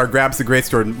her scimitar, grabs the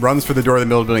greatsword, runs for the door of the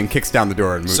middle of the building, kicks down the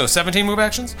door, and moves. So 17 move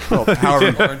actions? Well,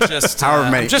 however many. Just So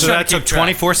trying that to took keep track.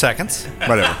 24 seconds.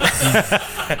 Whatever.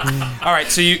 All right,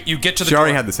 so you get to the She door.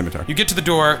 already had the scimitar. You get to the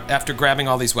door after grabbing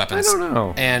all these weapons. I don't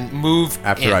know. And move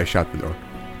After in. I shot the door.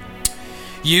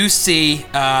 You see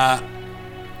a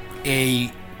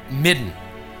midden.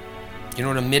 You know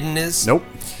what a midden is? Nope.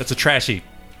 That's a trash heap.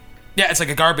 Yeah, it's like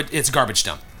a garbage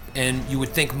dump. And you would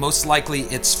think most likely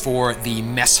it's for the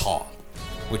mess hall,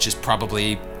 which is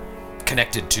probably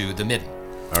connected to the midden.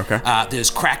 Okay. There's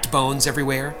cracked bones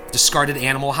everywhere, discarded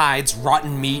animal hides,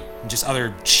 rotten meat, and just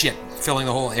other shit filling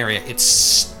the whole area. It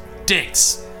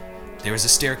stinks. There is a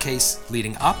staircase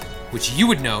leading up, which you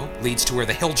would know leads to where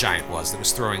the hill giant was that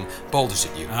was throwing boulders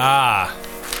at you. Ah.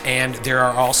 And there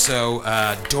are also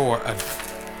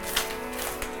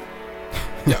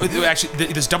actually,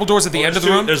 there's double doors at the end of the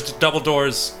room. There's double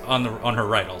doors on her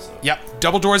right also. Yep,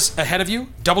 double doors ahead of you,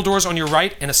 double doors on your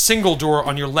right, and a single door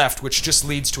on your left, which just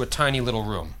leads to a tiny little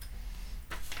room.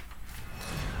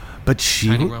 But she...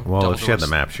 Tiny room, Well, double if she had the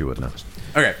doors. map, she would know.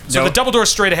 Okay. So the double doors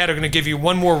straight ahead are going to give you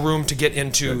one more room to get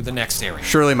into the next area.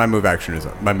 Surely my move action's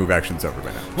over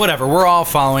by now. Whatever. We're all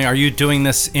following. Are you doing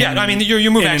this in Yeah, I mean, your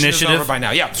move in action is initiative? over by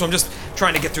now. Yeah, so I'm just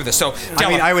trying to get through this. So, I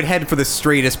mean, Della, I would head for the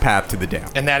straightest path to the dam.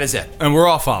 and that is it. And we're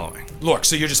all following. Lork,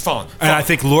 so you're just following. And I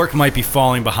think Lork might be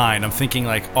falling behind. I'm thinking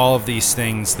like all of these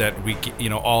things that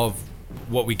all of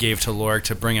what we gave to Lork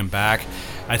to bring him back.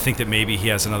 I think that maybe he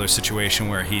has another situation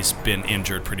where he's been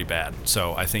injured pretty bad.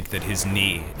 So I think that his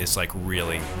knee is like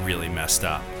really, really messed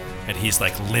up. And he's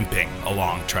like limping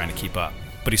along trying to keep up.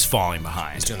 But he's falling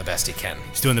behind. He's doing the best he can.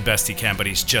 He's doing the best he can, but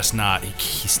he's just not,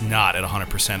 he's not at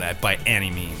 100% by any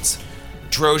means.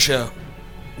 Drozha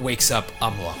wakes up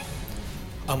Umlo.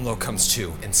 Umlo comes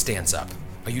to and stands up.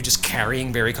 Are you just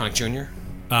carrying Barry Connick Jr.?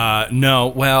 No,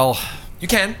 well... You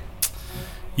can.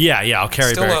 Yeah, I'll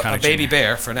carry Still Barry a Connick baby Jr.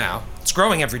 bear for now. It's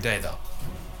growing every day, though.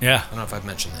 Yeah. I don't know if I've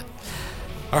mentioned that.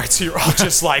 All right, so you're all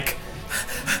just like...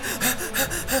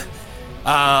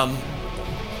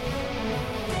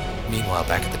 Meanwhile,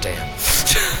 back at the dam,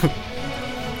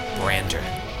 Brander,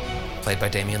 played by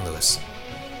Damian Lewis,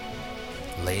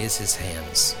 lays his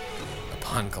hands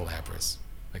upon Galabras.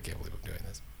 I can't believe I'm doing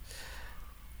this.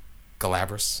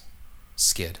 Galabras,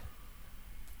 Skid,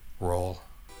 roll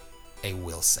a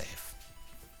will save.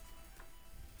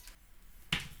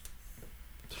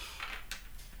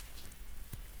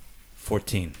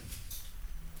 $14.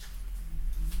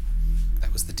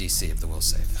 That was the DC of the will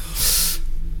save.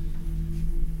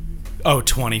 Oh,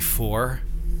 24?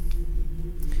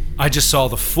 I just saw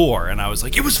the 4 and I was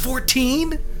like, it was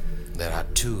 14? There are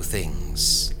two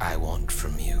things I want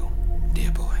from you,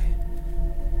 dear boy.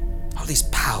 All these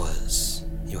powers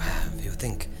you have, you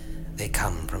think they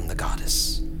come from the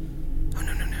goddess. Oh,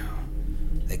 no.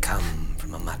 They come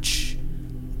from a much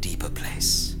deeper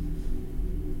place.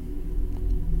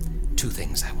 Two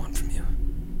things I want from you.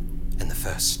 And the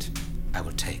first I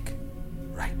will take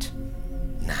right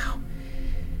now.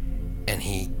 And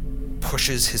he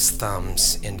pushes his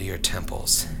thumbs into your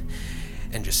temples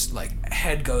and just like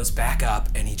head goes back up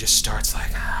and he just starts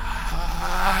like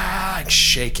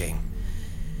shaking.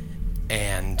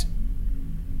 And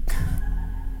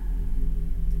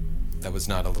That was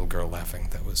not a little girl laughing.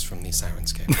 That was from the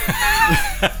Sirenscape.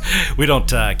 We don't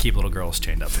keep little girls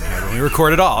chained up in here when we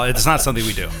record at all. It's not something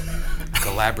we do.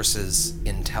 Galabras's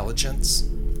intelligence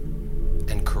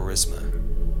and charisma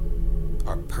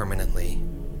are permanently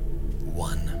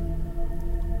one.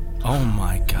 Oh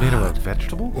my god. Made of a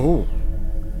vegetable? Oh.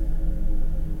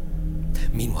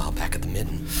 Meanwhile, back at the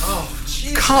midden. Oh,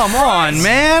 Jesus. Come on,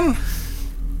 man.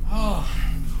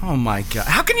 Oh my god.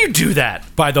 How can you do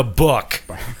that? By the book.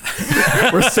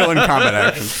 We're still in combat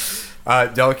action.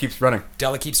 Della keeps running.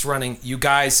 Della keeps running. You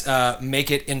guys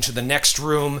make it into the next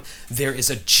room. There is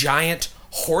a giant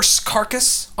horse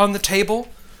carcass on the table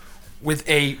with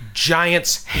a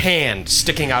giant's hand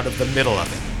sticking out of the middle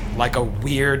of it, like a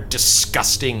weird,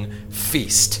 disgusting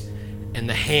feast. And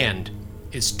the hand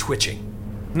is twitching.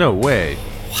 No way.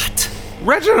 What?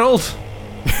 Reginald!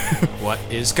 What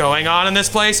is going on in this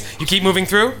place? You keep moving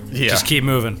through? Yeah. Just keep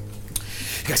moving.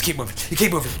 You guys keep moving. You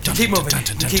keep moving. You keep moving.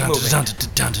 You keep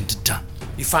moving.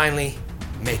 You finally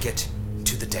make it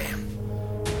to the dam.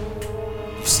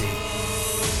 You see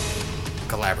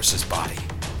Galabras's body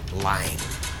lying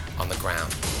on the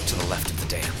ground to the left of the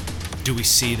dam. Do we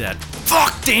see that?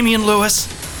 Fuck, Damian Lewis!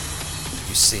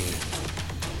 You see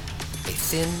a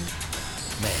thin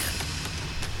man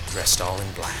dressed all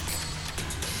in black,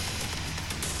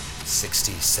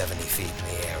 60, 70 feet in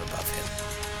the air above him.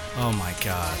 Oh my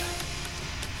god.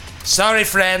 Sorry,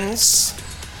 friends.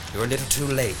 You're a little too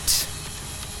late.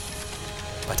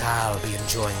 But I'll be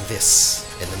enjoying this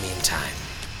in the meantime.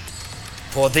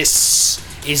 For this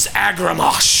is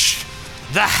Agramosh,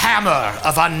 the hammer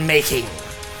of unmaking.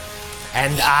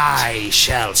 And I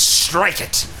shall strike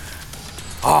it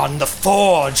on the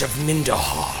forge of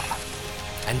Minderhall.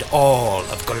 And all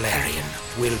of Golarion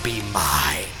will be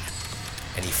mine.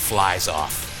 And he flies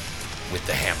off with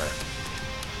the hammer.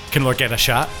 Can Lork get a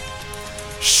shot?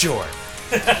 Sure.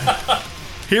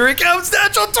 Here he comes,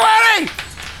 natural 20!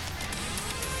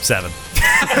 7.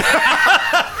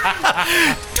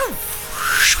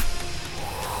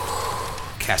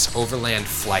 Casts overland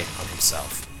flight on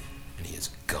himself, and he is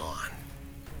gone.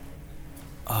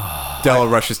 Della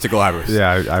rushes to Galabras.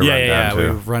 Yeah, I run down we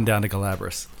too. run down to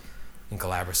Galabras. And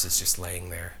Galabras is just laying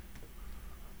there,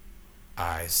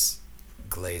 eyes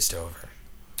glazed over.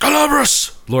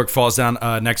 Galabras! Lork falls down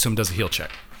next to him, does a heal check.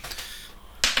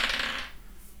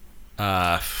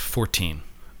 14.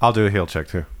 I'll do a heal check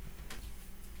too.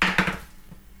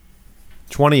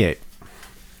 28.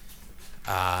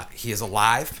 He is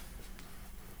alive.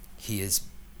 He is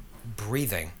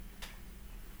breathing.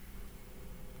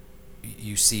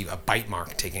 You see a bite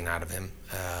mark taken out of him.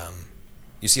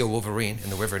 You see a wolverine in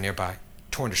the river nearby,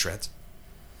 torn to shreds.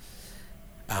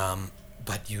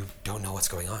 But you don't know what's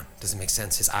going on. Doesn't make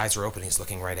sense. His eyes are open. He's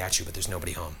looking right at you, but there's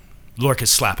nobody home. Lork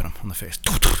is slapping him on the face.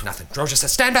 Nothing. Droja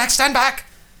says, "Stand back! Stand back!"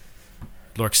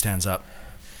 Lork stands up.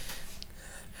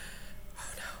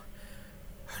 Oh no!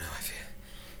 I feel.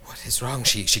 What is wrong?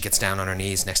 She gets down on her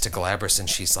knees next to Galabras, and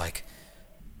she's like,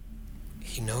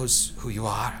 "He knows who you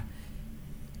are,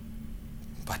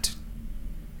 but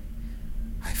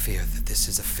I fear that this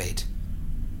is a fate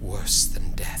worse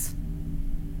than death.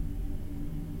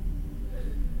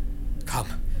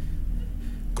 Come,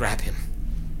 grab him.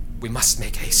 We must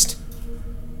make haste."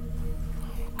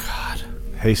 God.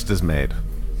 Haste is made.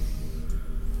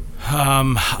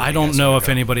 I don't know if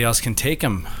anybody else can take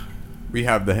him. We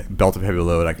have the belt of heavy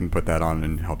load. I can put that on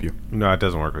and help you. No, it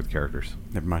doesn't work with characters.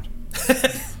 Never mind.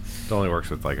 It only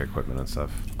works with like equipment and stuff.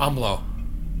 Umlo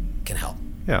can help.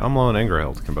 Yeah, Umlo and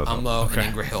Angerhild can both help. Umlo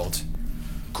and Angerhild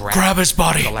Grab his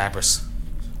body. Galabras.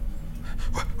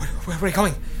 Where are we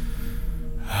going?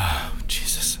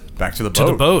 Jesus. Back to the boat.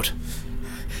 To the boat.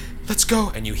 Let's go.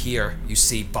 And you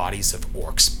see bodies of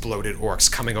orcs, bloated orcs,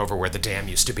 coming over where the dam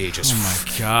used to be, just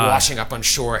my God. washing up on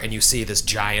shore. And you see this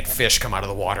giant fish come out of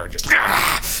the water and just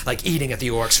like eating at the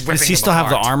orcs, ripping Does he them still have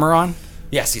the apart. armor on?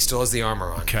 Yes, he still has the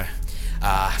armor on. Okay.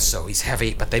 So he's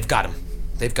heavy, but they've got him.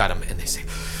 They've got him, and they say,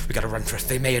 "We gotta run for it.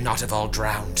 They may not have all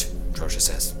drowned," Droja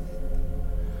says.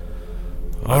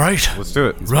 All right. Let's do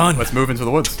it. Run. Let's move into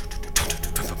the woods.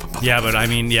 Yeah,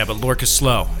 but Lork is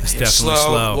slow. He's definitely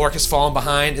slow. Lork has fallen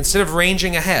behind. Instead of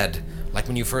ranging ahead, like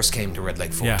when you first came to Red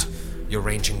Lake Fort, Yeah. you're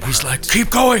ranging behind. He's like, keep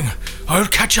going. I'll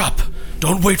catch up.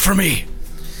 Don't wait for me.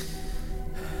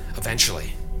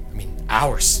 Eventually,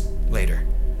 hours later,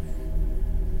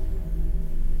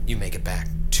 you make it back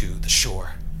to the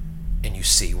shore, and you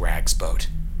see Rag's boat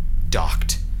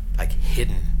docked, like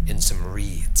hidden in some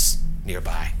reeds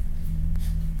nearby.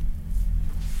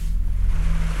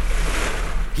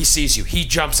 He sees you. He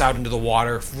jumps out into the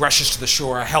water, rushes to the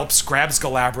shore, helps, grabs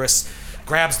Galabras,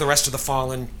 grabs the rest of the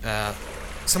fallen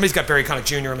Somebody's got Barry Connick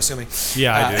Jr., I'm assuming.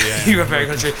 Yeah, I do, yeah. You got Barry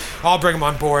Connick Jr. I'll bring him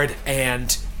on board,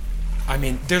 and, I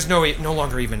mean, there's no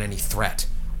longer even any threat.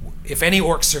 If any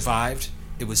orcs survived,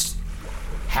 it was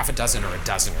half a dozen or a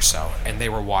dozen or so, and they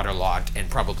were waterlogged and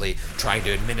probably trying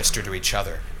to administer to each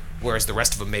other, whereas the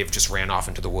rest of them may have just ran off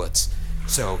into the woods.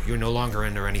 So you're no longer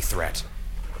under any threat,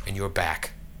 and you're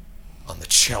back on the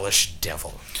Chelish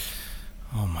Devil.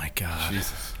 Oh my God.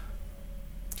 Jesus.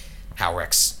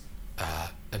 Howrex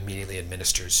immediately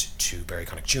administers to Barry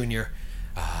Connick Jr.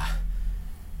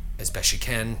 As best she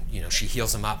can. She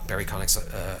heals him up. Barry Connick's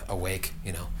awake,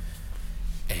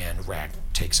 and Rag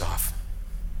takes off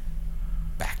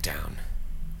back down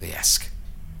the Esk.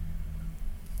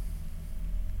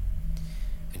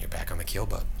 And you're back on the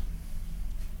keelboat.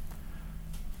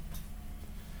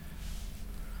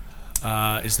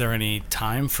 Is there any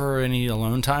time for any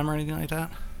alone time or anything like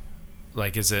that?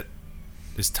 Like, is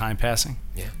time passing?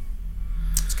 Yeah.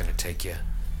 It's going to take you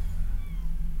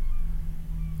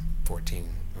 14,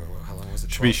 or how long was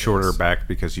it? Should be shorter back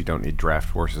because you don't need draft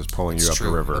forces pulling you up the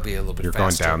river. It'll be a little bit You're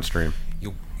faster. going downstream.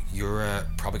 You're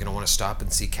probably going to want to stop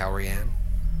and see Cowrian.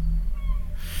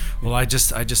 Well, I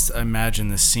just imagine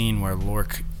the scene where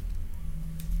Lork.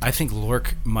 I think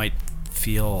Lork might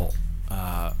feel.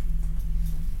 I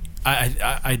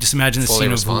just imagine the Fully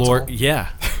scene of Lork.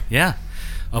 responsible? Yeah,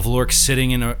 of Lork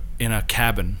sitting in a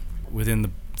cabin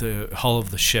within the hull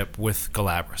of the ship with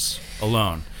Galabras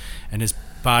alone, and his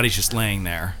body's just laying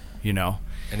there, And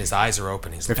his eyes are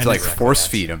open. He's You have to force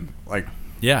feed him.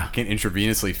 Yeah. You can't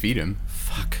intravenously feed him.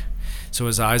 Fuck. So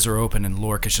his eyes are open, and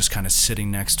Lork is just kind of sitting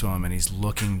next to him, and he's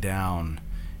looking down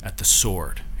at the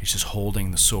sword. He's just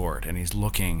holding the sword, and he's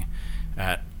looking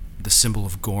at the symbol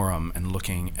of Gorham, and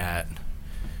looking at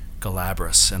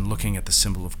Galabras, and looking at the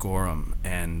symbol of Gorham,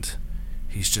 and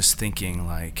he's just thinking,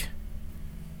 like,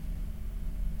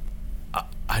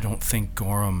 I don't think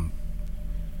Gorham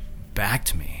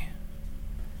backed me.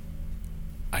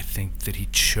 I think that he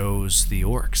chose the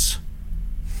orcs.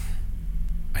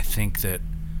 I think that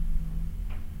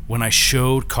when I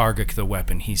showed Kargak the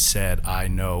weapon, he said, I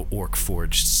know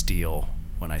orc-forged steel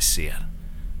when I see it.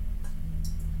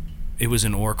 It was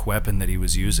an orc weapon that he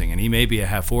was using, and he may be a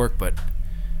half-orc, but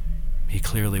he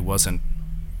clearly wasn't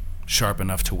sharp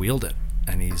enough to wield it.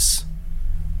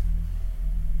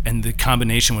 And the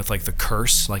combination with, the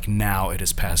curse, now it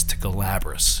has passed to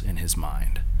Galabras in his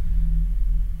mind.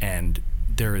 And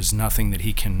there is nothing that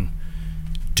he can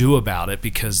do about it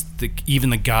because even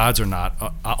the gods are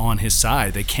not on his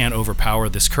side. They can't overpower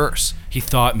this curse. He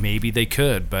thought maybe they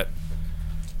could, but...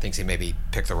 Thinks he maybe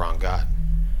picked the wrong god.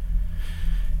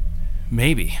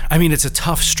 Maybe. I mean, it's a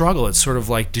tough struggle. It's sort of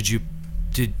like,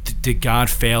 did God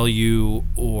fail you,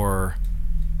 or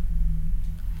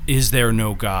is there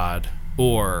no God,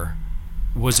 or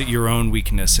was it your own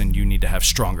weakness and you need to have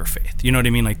stronger faith? You know what I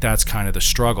mean? That's kind of the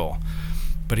struggle.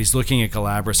 But he's looking at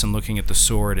Galabras and looking at the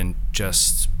sword and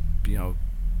just,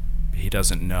 he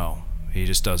doesn't know. He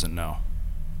just doesn't know.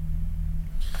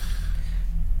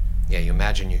 Yeah, you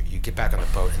imagine you get back on the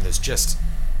boat and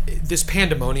there's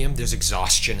pandemonium, there's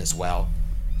exhaustion as well.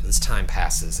 So this time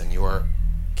passes and you're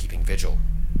keeping vigil,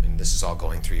 and this is all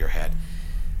going through your head.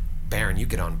 Baron, you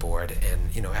get on board,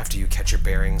 and after you catch your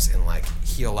bearings and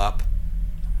heal up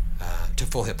to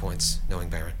full hit points, knowing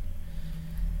Baron.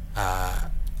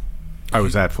 I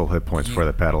was at full hit points before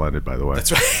that battle ended, by the way.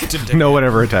 That's right. No one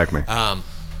ever attacked me.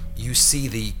 You see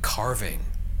the carving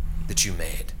that you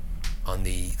made on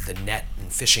the net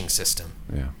and fishing system.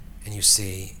 Yeah. And you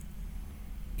see,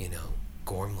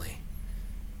 Gormley,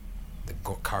 the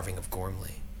carving of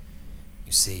Gormley.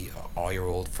 You see all your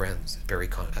old friends,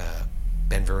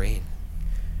 Ben Vereen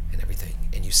and everything.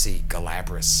 And you see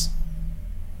Galabras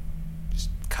just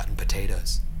cutting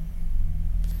potatoes.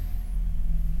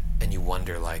 And you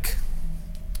wonder,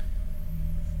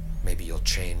 maybe you'll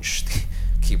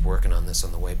keep working on this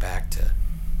on the way back to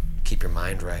keep your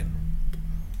mind right.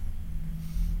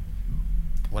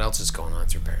 What else is going on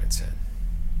through Baron's head?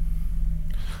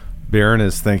 Baron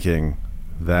is thinking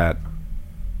that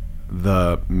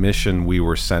the mission we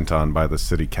were sent on by the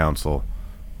city council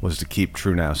was to keep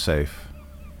Trunau safe.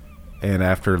 And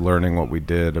after learning what we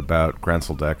did about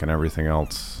Grenseldeck and everything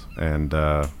else, and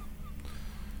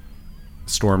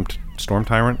Storm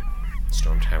Tyrant?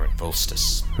 Storm Tyrant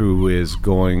Volstis. Who is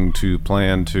going to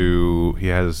plan to... He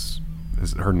has...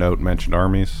 her note mentioned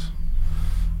armies.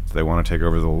 So they want to take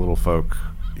over the little folk.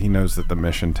 He knows that the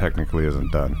mission technically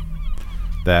isn't done.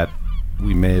 That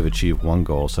we may have achieved one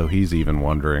goal, so he's even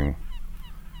wondering...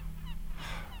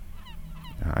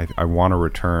 I want to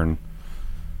return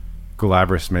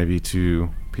Galabras maybe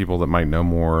to people that might know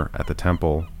more at the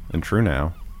temple in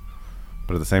Trunau.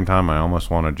 But at the same time, I almost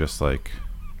want to just like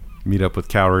meet up with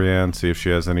Calrian, see if she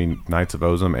has any Knights of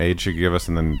Ozum aid she could give us,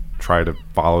 and then try to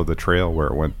follow the trail where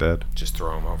it went dead. Just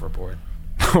throw him overboard.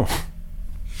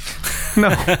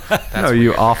 No, no,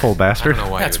 you awful bastard. I don't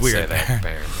know why That's you would weird, say that, Baron.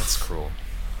 Baron. That's cruel.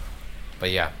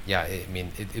 But yeah, I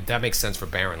mean, that makes sense for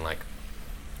Baron. Like,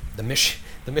 the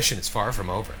mission is far from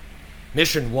over.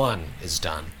 Mission 1 is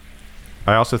done.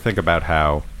 I also think about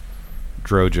how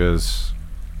Droja's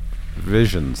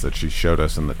visions that she showed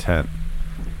us in the tent.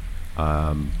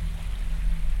 One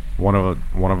of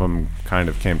them kind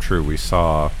of came true. We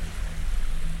saw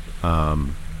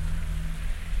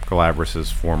Galabras's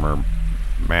former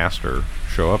master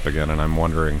show up again, and I'm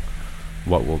wondering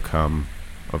what will come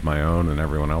of my own and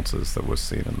everyone else's that was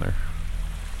seen in there.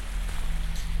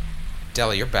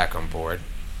 Della, you're back on board.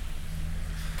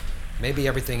 Maybe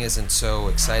everything isn't so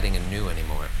exciting and new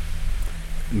anymore.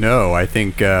 No, I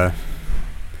think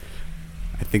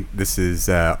this is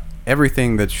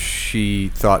everything that she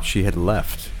thought she had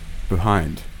left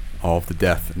behind. All of the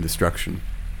death and destruction.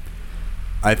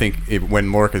 I think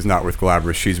when Lork is not with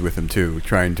Galabras, she's with him too,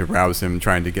 trying to rouse him,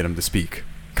 trying to get him to speak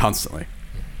constantly.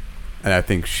 And I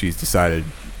think she's decided,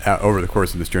 over the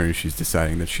course of this journey, she's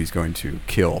deciding that she's going to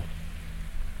kill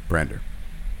Brander.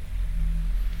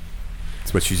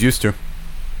 It's what she's used to.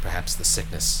 Perhaps the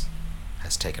sickness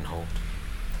has taken hold.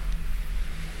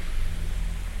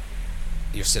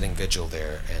 You're sitting vigil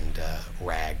there, and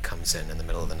Rag comes in the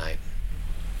middle of the night.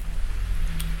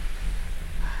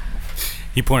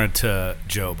 He pointed to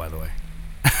Joe, by the way.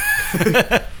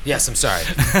 Yes, I'm sorry.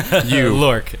 You,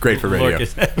 Lork. great for radio.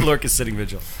 Lork is sitting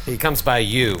vigil. He comes by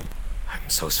you. I'm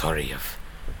so sorry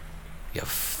you've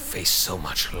faced so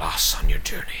much loss on your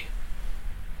journey.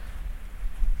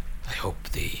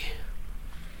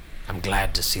 I'm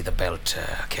glad to see the belt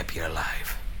kept you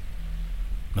alive.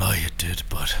 Aye, it did,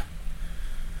 but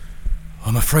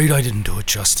I'm afraid I didn't do it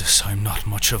justice. I'm not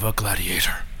much of a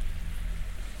gladiator.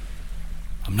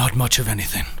 I'm not much of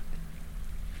anything.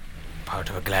 Part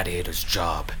of a gladiator's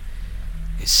job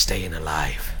is staying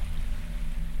alive.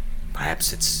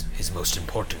 Perhaps it's his most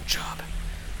important job.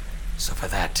 So for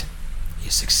that,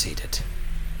 you succeeded.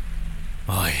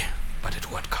 Aye. But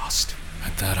at what cost?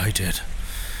 At that I did.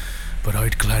 But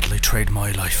I'd gladly trade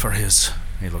my life for his.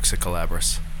 He looks at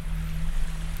Galabras.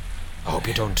 I hope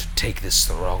you don't take this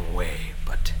the wrong way,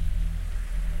 but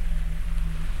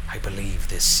I believe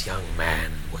this young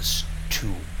man was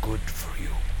too good for you.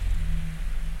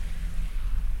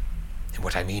 And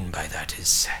what I mean by that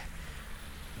is,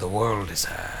 the world is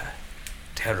a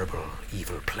terrible,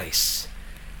 evil place.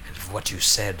 And if what you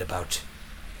said about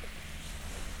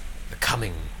the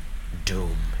coming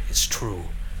doom is true,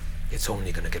 it's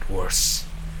only gonna get worse.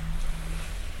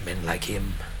 Men like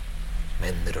him,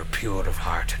 men that are pure of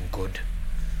heart and good,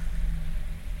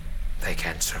 they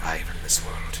can't survive in this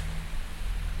world.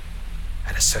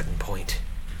 At a certain point,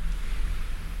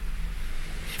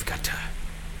 you've got to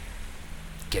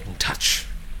get in touch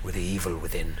with the evil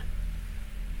within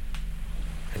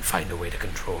and find a way to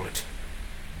control it.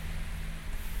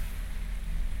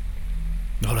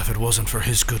 Not if it wasn't for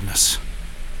his goodness.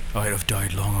 I'd have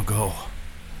died long ago.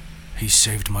 He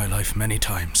saved my life many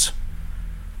times.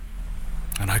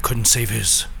 And I couldn't save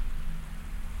his.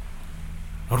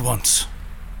 Not once.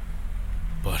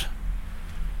 But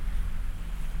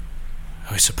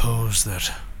I suppose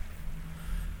that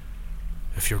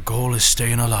if your goal is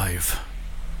staying alive,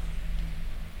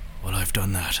 well, I've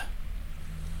done that.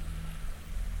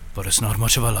 But it's not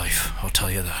much of a life, I'll tell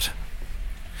you that.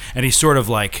 And he's sort of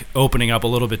like opening up a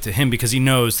little bit to him because he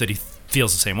knows that he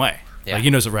feels the same way. Yeah. Like he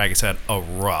knows that Rag has had a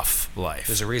rough life.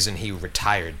 There's a reason he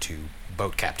retired to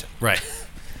boat captain. Right.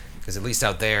 Because at least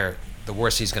out there, the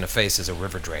worst he's going to face is a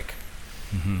river drake.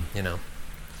 Mm-hmm. You know?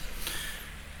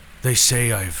 They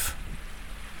say I've...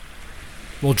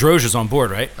 Well, Droja's on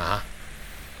board, right? Uh-huh.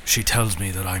 She tells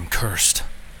me that I'm cursed.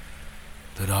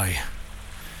 That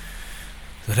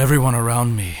everyone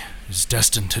around me is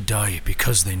destined to die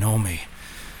because they know me.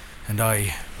 And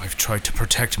I've tried to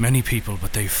protect many people,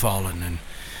 but they've fallen, and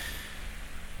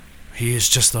he is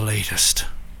just the latest,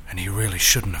 and he really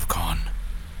shouldn't have gone.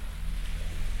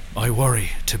 I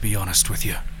worry, to be honest with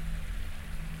you,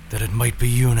 that it might be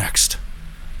you next,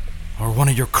 or one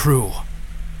of your crew.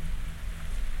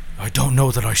 I don't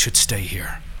know that I should stay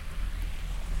here.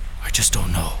 I just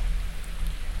don't know.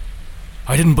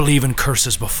 I didn't believe in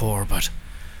curses before, but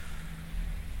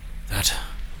that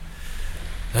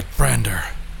Brander,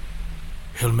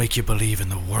 he'll make you believe in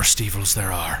the worst evils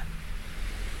there are.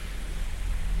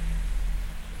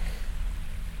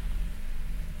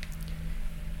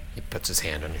 He puts his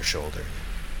hand on your shoulder,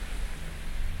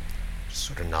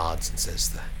 sort of nods and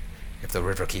says, If the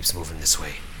river keeps moving this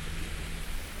way,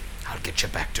 I'll get you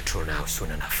back to Trunau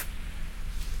soon enough.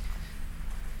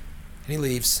 And he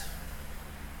leaves.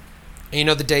 And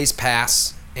the days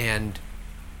pass, and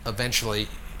eventually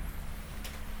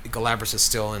Galabras is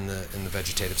still in the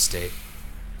vegetative state.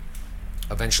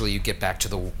 Eventually you get back to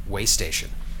the way station.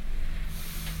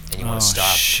 And you want to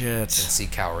stop and see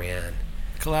Calrian.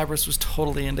 Galabras was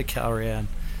totally into Calrian.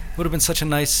 Would have been such a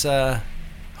nice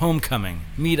homecoming,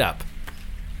 meetup.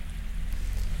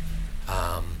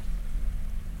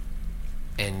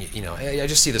 And I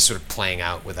just see this sort of playing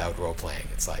out without role playing.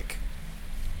 It's like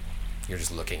you're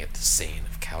just looking at the scene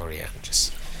of Calrian.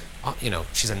 Just,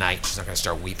 she's a knight. She's not going to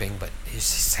start weeping, but there's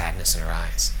sadness in her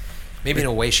eyes. Maybe in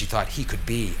a way she thought he could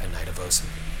be a knight of Osum.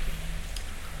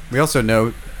 We also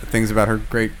know things about her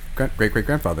great great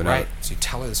grandfather. Right. So you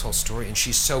tell her this whole story, and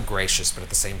she's so gracious, but at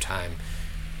the same time,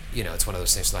 it's one of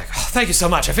those things like, oh, thank you so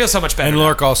much. I feel so much better. And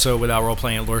Lork also, without role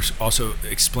playing, Lork also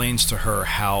explains to her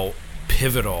how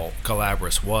pivotal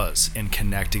Galabras was in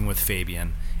connecting with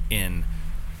Fabian, in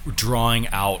drawing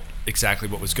out exactly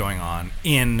what was going on,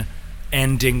 in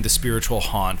ending the spiritual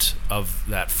haunt of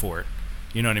that fort.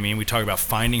 You know what I mean? We talk about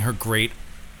finding her great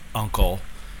uncle,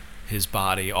 his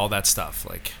body, all that stuff,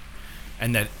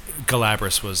 and that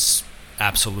Galabras was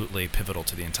absolutely pivotal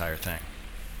to the entire thing.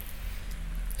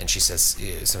 And she says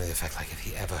something to the effect if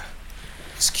he ever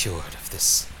is cured of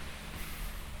this,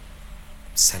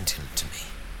 send him to me.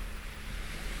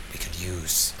 We could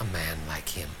use a man like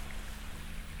him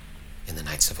in the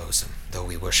Knights of Osum. Though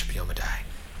we worship Yomadai,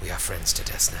 we are friends to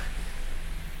Desna.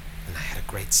 And I had a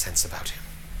great sense about him.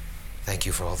 Thank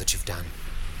you for all that you've done,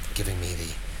 for giving me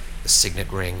the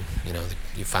signet ring, that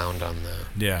you found on the...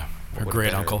 Yeah, her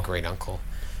great uncle.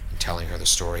 And telling her the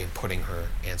story and putting her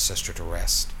ancestor to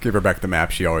rest. Give her back the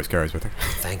map she always carries with her.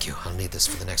 Thank you. I'll need this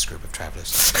for the next group of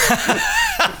travelers.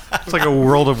 It's like a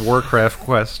World of Warcraft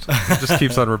quest. It just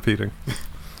keeps on repeating.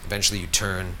 Eventually you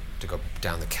turn to go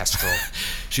down the Kestrel.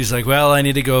 She's like, well, I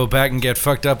need to go back and get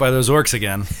fucked up by those orcs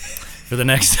again for the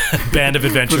next band of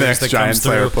adventurers that comes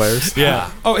through. Players.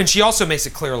 Yeah. And she also makes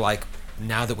it clear,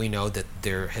 now that we know that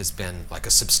there has been a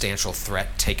substantial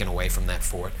threat taken away from that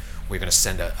fort, we're going to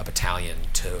send a battalion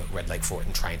to Red Lake Fort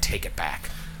and try and take it back.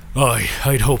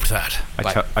 I'd hope that.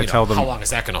 I tell them, how long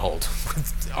is that going to hold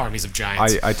with armies of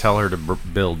giants? I tell her to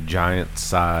build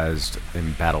giant-sized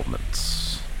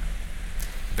embattlements.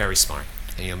 Very smart.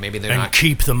 And maybe they're and not...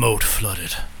 keep the moat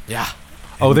flooded. Yeah.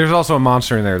 Oh, there's also a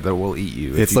monster in there that will eat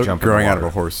you. It's if you jump growing in the out of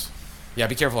water. a horse. Yeah,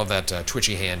 be careful of that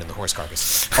twitchy hand in the horse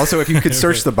carcass. Also, if you could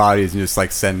search the bodies and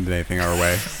just send anything our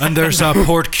way. And there's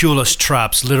portcullis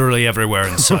traps literally everywhere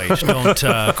in sight. Don't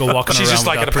go walking She's around just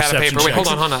without at a pad of perception paper. Wait, checks.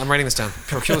 hold on. I'm writing this down.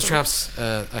 Portcullis traps,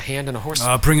 a hand and a horse.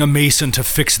 Bring a mason to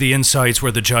fix the insides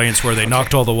where the giants were. They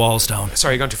knocked all the walls down.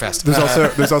 Sorry, you're going too fast.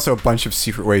 There's also a bunch of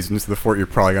secret ways into the fort. You're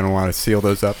probably going to want to seal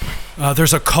those up.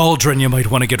 There's a cauldron you might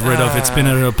want to get rid of. It's been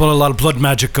a lot of blood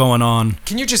magic going on.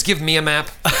 Can you just give me a map?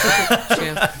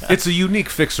 It's a unique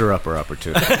fixer-upper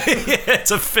opportunity.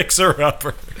 It's a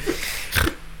fixer-upper.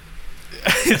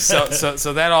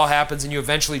 So that all happens, and you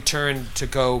eventually turn to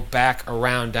go back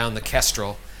around down the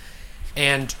Kestrel.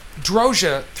 And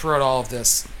Drozia, throughout all of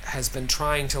this, has been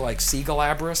trying to see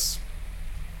Galabras.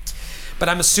 But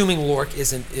I'm assuming Lork is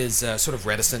sort of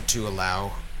reticent to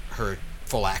allow her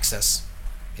full access,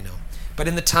 But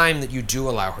in the time that you do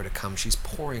allow her to come, she's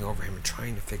poring over him and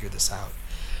trying to figure this out.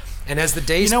 And as the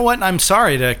days... You know what? I'm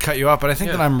sorry to cut you off, but I think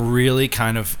that I'm really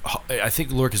I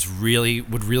think Lork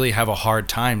would really have a hard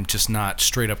time just not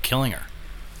straight up killing her.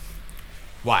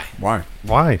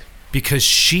 Why? Because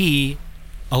she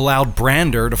allowed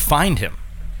Brander to find him.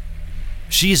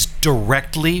 She's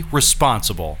directly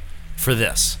responsible for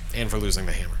this. And for losing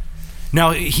the hammer.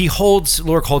 Now,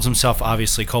 Lork holds himself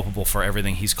obviously culpable for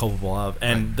everything he's culpable of,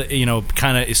 and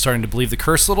kind of is starting to believe the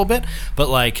curse a little bit,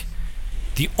 but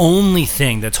the only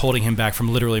thing that's holding him back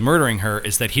from literally murdering her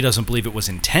is that he doesn't believe it was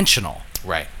intentional.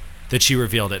 Right. That she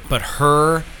revealed it. But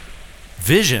her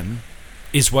vision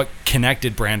is what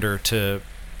connected Brander to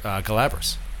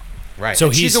Galabras. Right.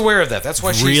 So she's aware of that. That's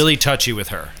why she's really touchy with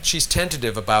her. She's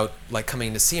tentative about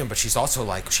coming to see him, but she's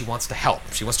also she wants to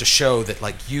help. She wants to show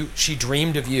that she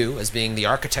dreamed of you as being the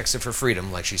architects of her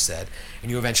freedom, like she said,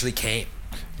 and you eventually came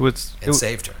and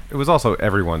saved her. It was also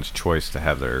everyone's choice to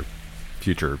have their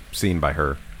future seen by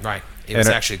her. Right. It was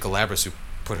actually Galabras who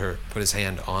put his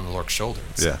hand on Lork's shoulder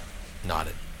and said,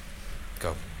 nodded.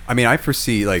 Go. I mean, I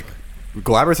foresee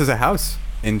Galabras has a house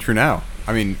in Trunau.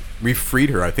 I mean, we freed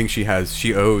her. I think she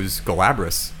owes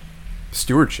Galabras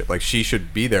stewardship. She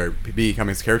should be there, become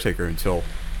his caretaker until,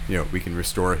 we can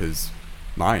restore his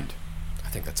mind. I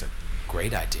think that's a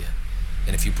great idea.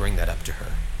 And if you bring that up to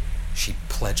her, she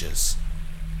pledges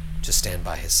to stand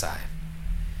by his side.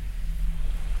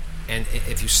 And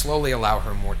if you slowly allow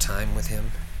her more time with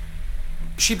him,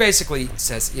 she basically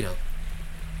says, you know,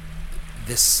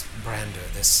 this Brander,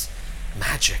 this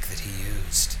magic that he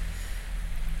used,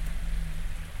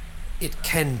 it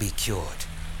can be cured,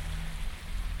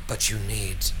 but you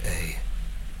need a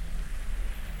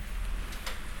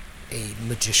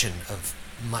magician of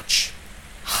much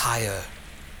higher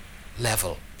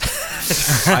level.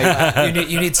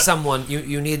 You need someone.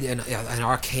 You need an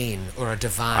arcane or a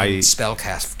divine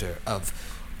spellcaster of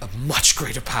much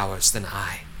greater powers than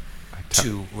I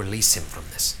to release him from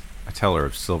this. I tell her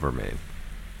of Silvermane.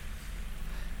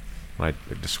 I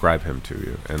describe him to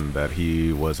you, and that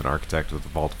he was an architect of the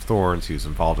Vault of Thorns. He was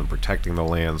involved in protecting the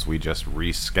lands we just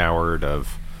rescoured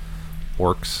of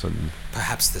orcs and...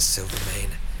 Perhaps the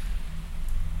Silvermane.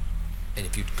 And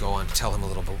if you'd go on to tell him a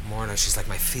little bit more, and she's like,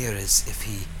 my fear is if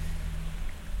he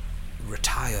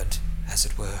retired, as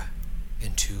it were,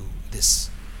 into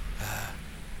this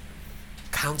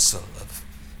council of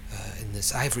in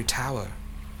this ivory tower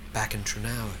back in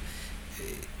Trunau,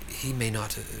 he may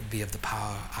not be of the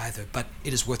power either, but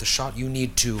it is worth a shot. You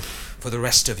need to, for the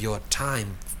rest of your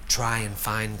time, try and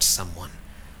find someone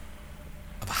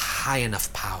of a high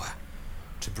enough power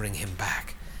to bring him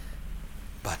back.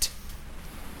 But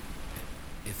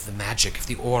if the magic, if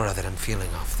the aura that I'm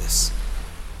feeling off this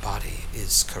body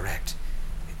is correct,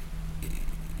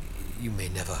 you may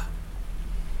never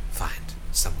find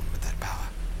someone with that power.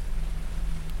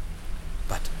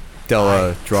 But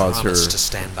Della I draws promise her to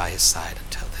stand by his side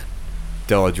until then.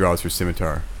 Della draws her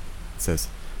scimitar. Says,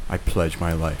 I pledge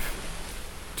my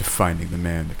life to finding the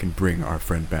man that can bring our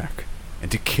friend back, and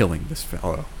to killing this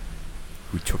fellow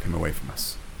who took him away from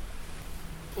us.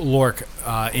 Lork,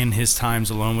 in his times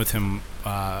alone with him,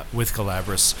 with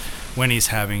Galabras, when he's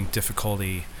having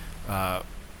difficulty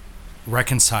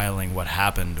reconciling what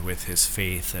happened with his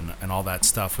faith and all that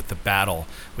stuff with the battle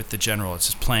with the general, it's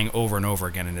just playing over and over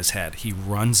again in his head. He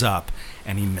runs up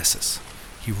and he misses.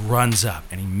 He runs up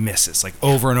and he misses, like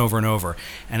over and over and over.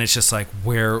 And it's just like,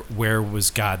 where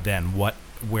was God then?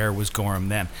 Where was Gorham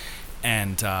then?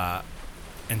 And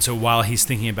so while he's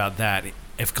thinking about that,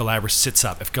 if Galabras sits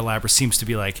up, if Galabras seems to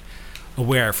be like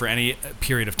aware for any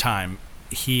period of time,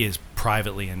 he is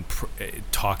privately and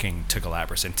talking to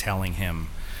Galabras and telling him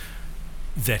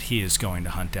that he is going to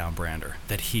hunt down Brander,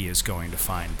 that he is going to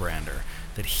find Brander,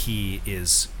 that he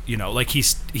is, you know, like he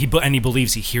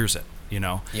believes he hears it, you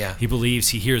know? Yeah. He believes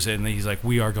he hears it, and he's like,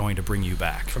 we are going to bring you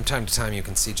back. From time to time, you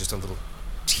can see just a little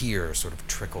tear sort of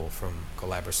trickle from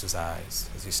Galabras' eyes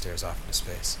as he stares off into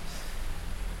space.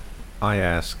 I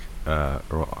ask,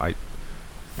 or I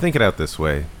think it out this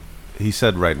way. He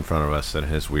said right in front of us in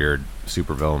his weird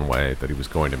supervillain way that he was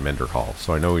going to Minderhall,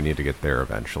 so I know we need to get there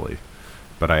eventually.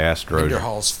 But I asked Drozha...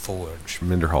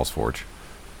 Minderhall's Forge.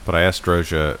 But I asked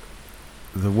Drozha,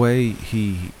 the way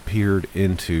he peered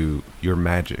into your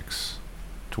magics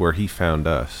to where he found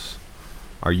us,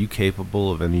 are you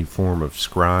capable of any form of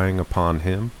scrying upon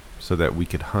him so that we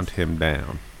could hunt him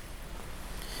down?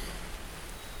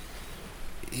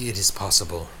 It is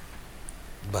possible,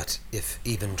 but if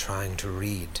even trying to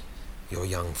read your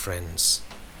young friends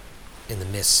in the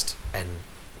mist and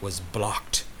was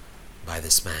blocked by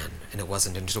this man, and it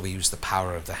wasn't until we used the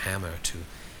power of the hammer to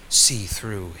see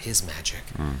through his magic,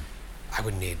 I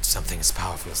would need something as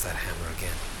powerful as that hammer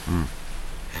again.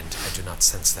 And I do not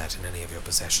sense that in any of your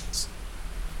possessions.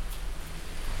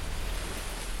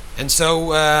 And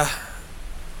so,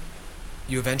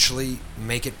 you eventually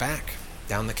make it back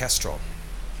down the Kestrel.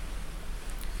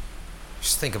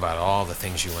 Just think about all the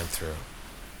things you went through.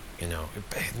 You know,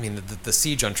 I mean, the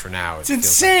siege on Trunau, it's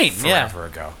insane, like forever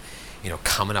ago. You know,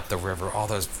 coming up the river, all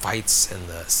those fights and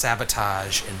the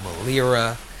sabotage in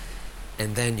Malira,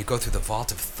 and then you go through the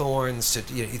Vault of Thorns.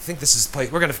 You think this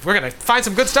is we're gonna find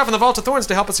some good stuff in the Vault of Thorns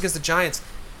to help us against the giants.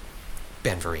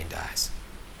 Benverine dies.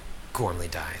 Gormley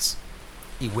dies.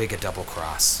 Ewig a double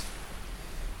cross.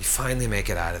 You finally make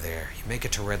it out of there. You make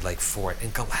it to Red Lake Fort,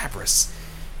 and Galabras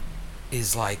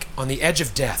is like on the edge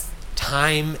of death,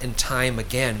 time and time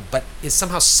again, but is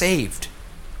somehow saved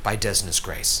by Desna's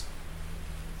grace.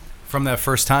 From that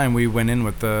first time we went in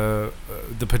with the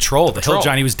patrol, the hill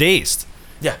giant, he was dazed.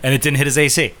 Yeah. And it didn't hit his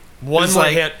AC. One more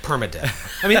hit,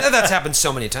 permadeath. I mean, that's happened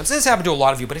so many times. This happened to a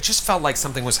lot of you, but it just felt like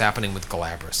something was happening with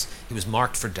Galabras. He was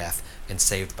marked for death and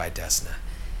saved by Desna.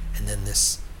 And then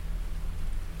this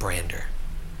Brander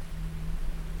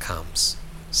comes,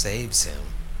 saves him,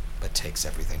 but takes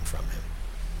everything from him.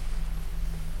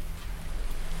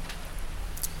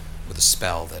 With a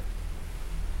spell that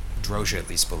Drozha at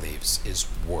least believes is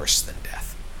worse than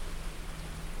death.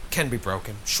 can be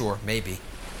broken, sure, maybe,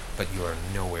 but you are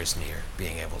nowhere near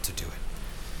being able to do it.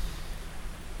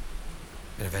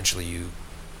 And eventually you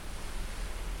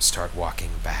start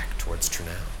walking back towards Trunau.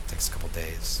 It takes a couple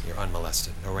days. You're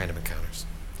unmolested. No random encounters.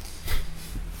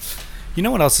 You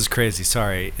know what else is crazy?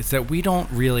 Sorry. Is that we don't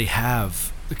really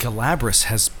have... Galabras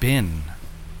has been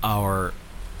our,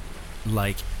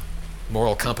 like...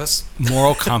 Moral compass?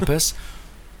 Moral compass.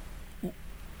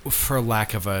 For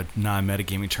lack of a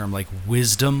non-metagaming term, like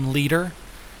wisdom leader.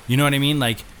 You know what I mean?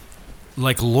 Like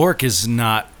Lork is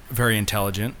not very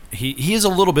intelligent. He is a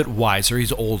little bit wiser.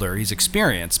 He's older. He's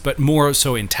experienced, but more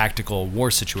so in tactical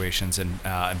war situations and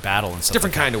battle and stuff.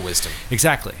 Different like kind that. of wisdom.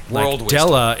 Exactly. World like wisdom.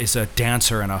 Della is a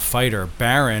dancer and a fighter.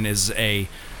 Baron is a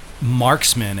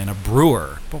marksman and a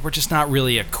brewer. But we're just not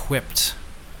really equipped.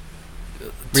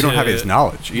 We don't have his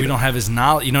knowledge either. We don't have his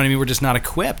knowledge. You know what I mean? We're just not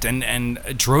equipped. And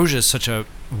Drozha is such a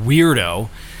weirdo.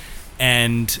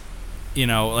 And... You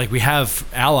know, like we have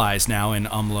allies now in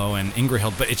Umlo and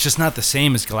Ingrahild, but it's just not the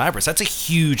same as Galabras. That's a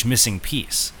huge missing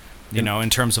piece, you know, in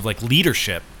terms of like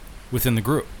leadership within the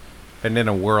group. And in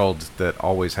a world that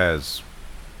always has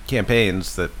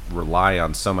campaigns that rely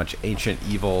on so much ancient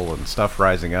evil and stuff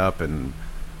rising up and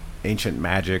ancient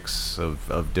magics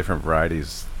of different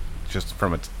varieties, just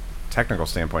from a technical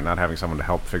standpoint, not having someone to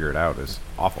help figure it out is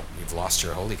awful. You've lost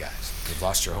your holy guys. You've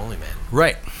lost your holy man.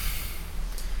 Right.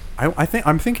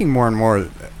 I'm thinking more and more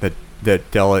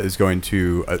that Della is going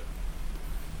to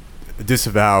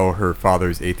disavow her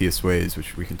father's atheist ways,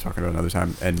 which we can talk about another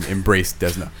time, and embrace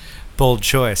Desna. Bold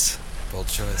choice. Bold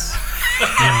choice.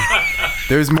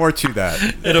 There's more to that.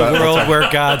 In a world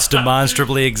where gods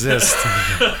demonstrably exist,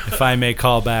 if I may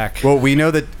call back. Well, we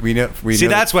know that See,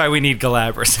 that's why we need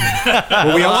Galabras.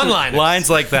 Well, we also,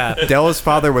 lines like that. Della's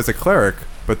father was a cleric,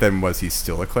 but then was he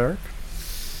still a cleric?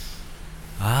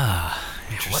 Ah.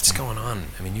 What's going on?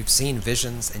 I mean, you've seen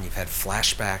visions and you've had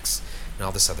flashbacks and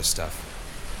all this other stuff.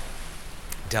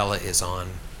 Della is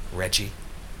on Reggie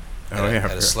at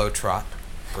a slow trot,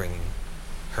 bringing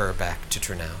her back to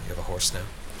Trunau. You have a horse now.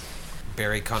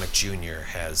 Barry Connick Jr.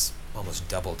 has almost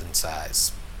doubled in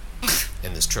size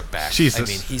in this trip back. Jesus. I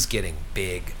mean, he's getting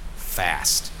big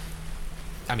fast.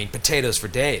 I mean, potatoes for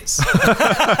days.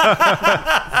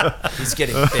 He's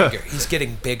getting bigger. He's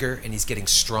getting bigger, and he's getting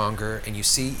stronger. And you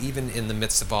see, even in the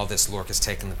midst of all this, Lork has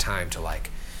taken the time to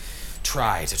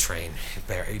try to train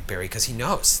Barry, because he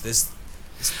knows this.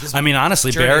 I mean,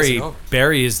 honestly, journey isn't over.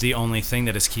 Barry is the only thing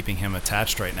that is keeping him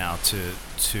attached right now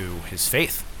to his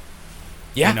faith.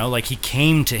 Yeah. You know, like he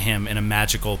came to him in a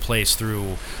magical place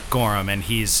through Gorham, and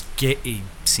he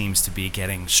seems to be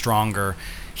getting stronger.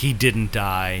 He didn't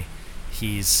die.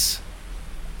 He's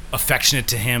affectionate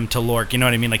to him, to Lork. You know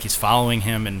what I mean? Like he's following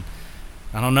him, and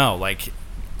I don't know. Like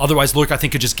otherwise, Lork I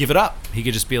think could just give it up. He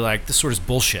could just be like, "This sort of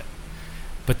bullshit."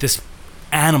 But this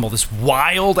animal, this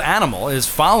wild animal, is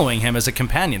following him as a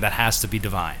companion. That has to be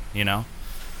divine, you know.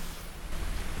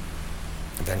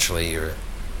 Eventually, you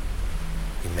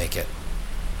make it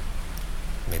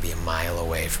maybe a mile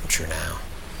away from Trunau,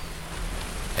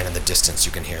 and in the distance,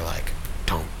 you can hear like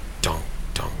donk, donk,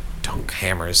 donk, donk,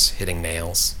 hammers hitting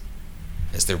nails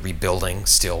as they're rebuilding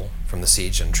still from the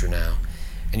siege on Trunau.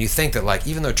 And you think that, like,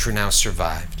 even though Trunau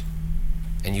survived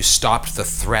and you stopped the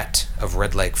threat of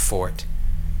Red Lake Fort,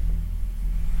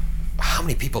 how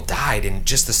many people died in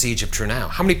just the siege of Trunau?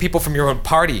 How many people from your own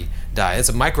party died? It's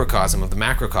a microcosm of the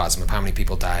macrocosm of how many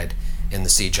people died in the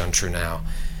siege on Trunau.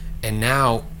 And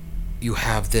now you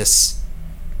have this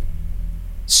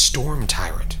storm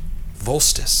tyrant,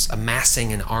 Volstis,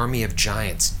 amassing an army of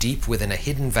giants deep within a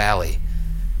hidden valley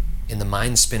in the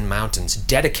Mindspin Mountains,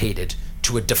 dedicated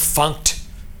to a defunct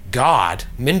god,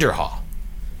 Minderhall.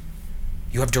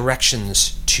 You have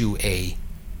directions to a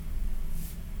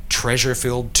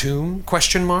treasure-filled tomb,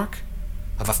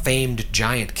 of a famed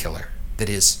giant killer that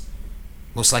is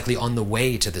most likely on the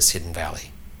way to this hidden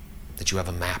valley that you have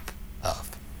a map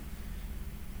of.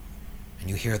 And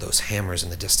you hear those hammers in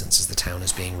the distance as the town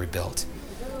is being rebuilt.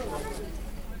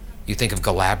 You think of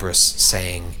Galabras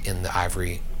saying in the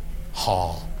Ivory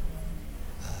Hall,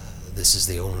 "This is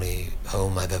the only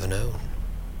home I've ever known."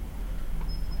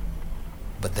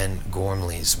 But then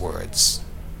Gormley's words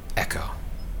echo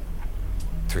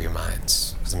through your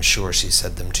minds, because I'm sure she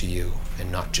said them to you,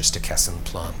 and not just to Kesson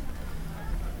Plum,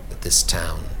 that this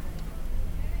town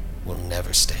will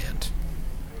never stand.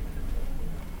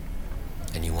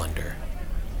 And you wonder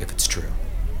if it's true.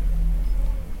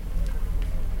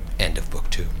 End of book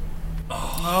 2.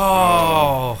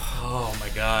 Oh my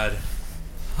God.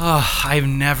 Oh,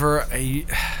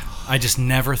 I just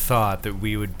never thought that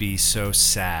we would be so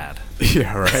sad.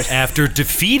 Yeah, right. After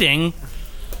defeating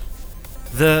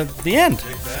the end.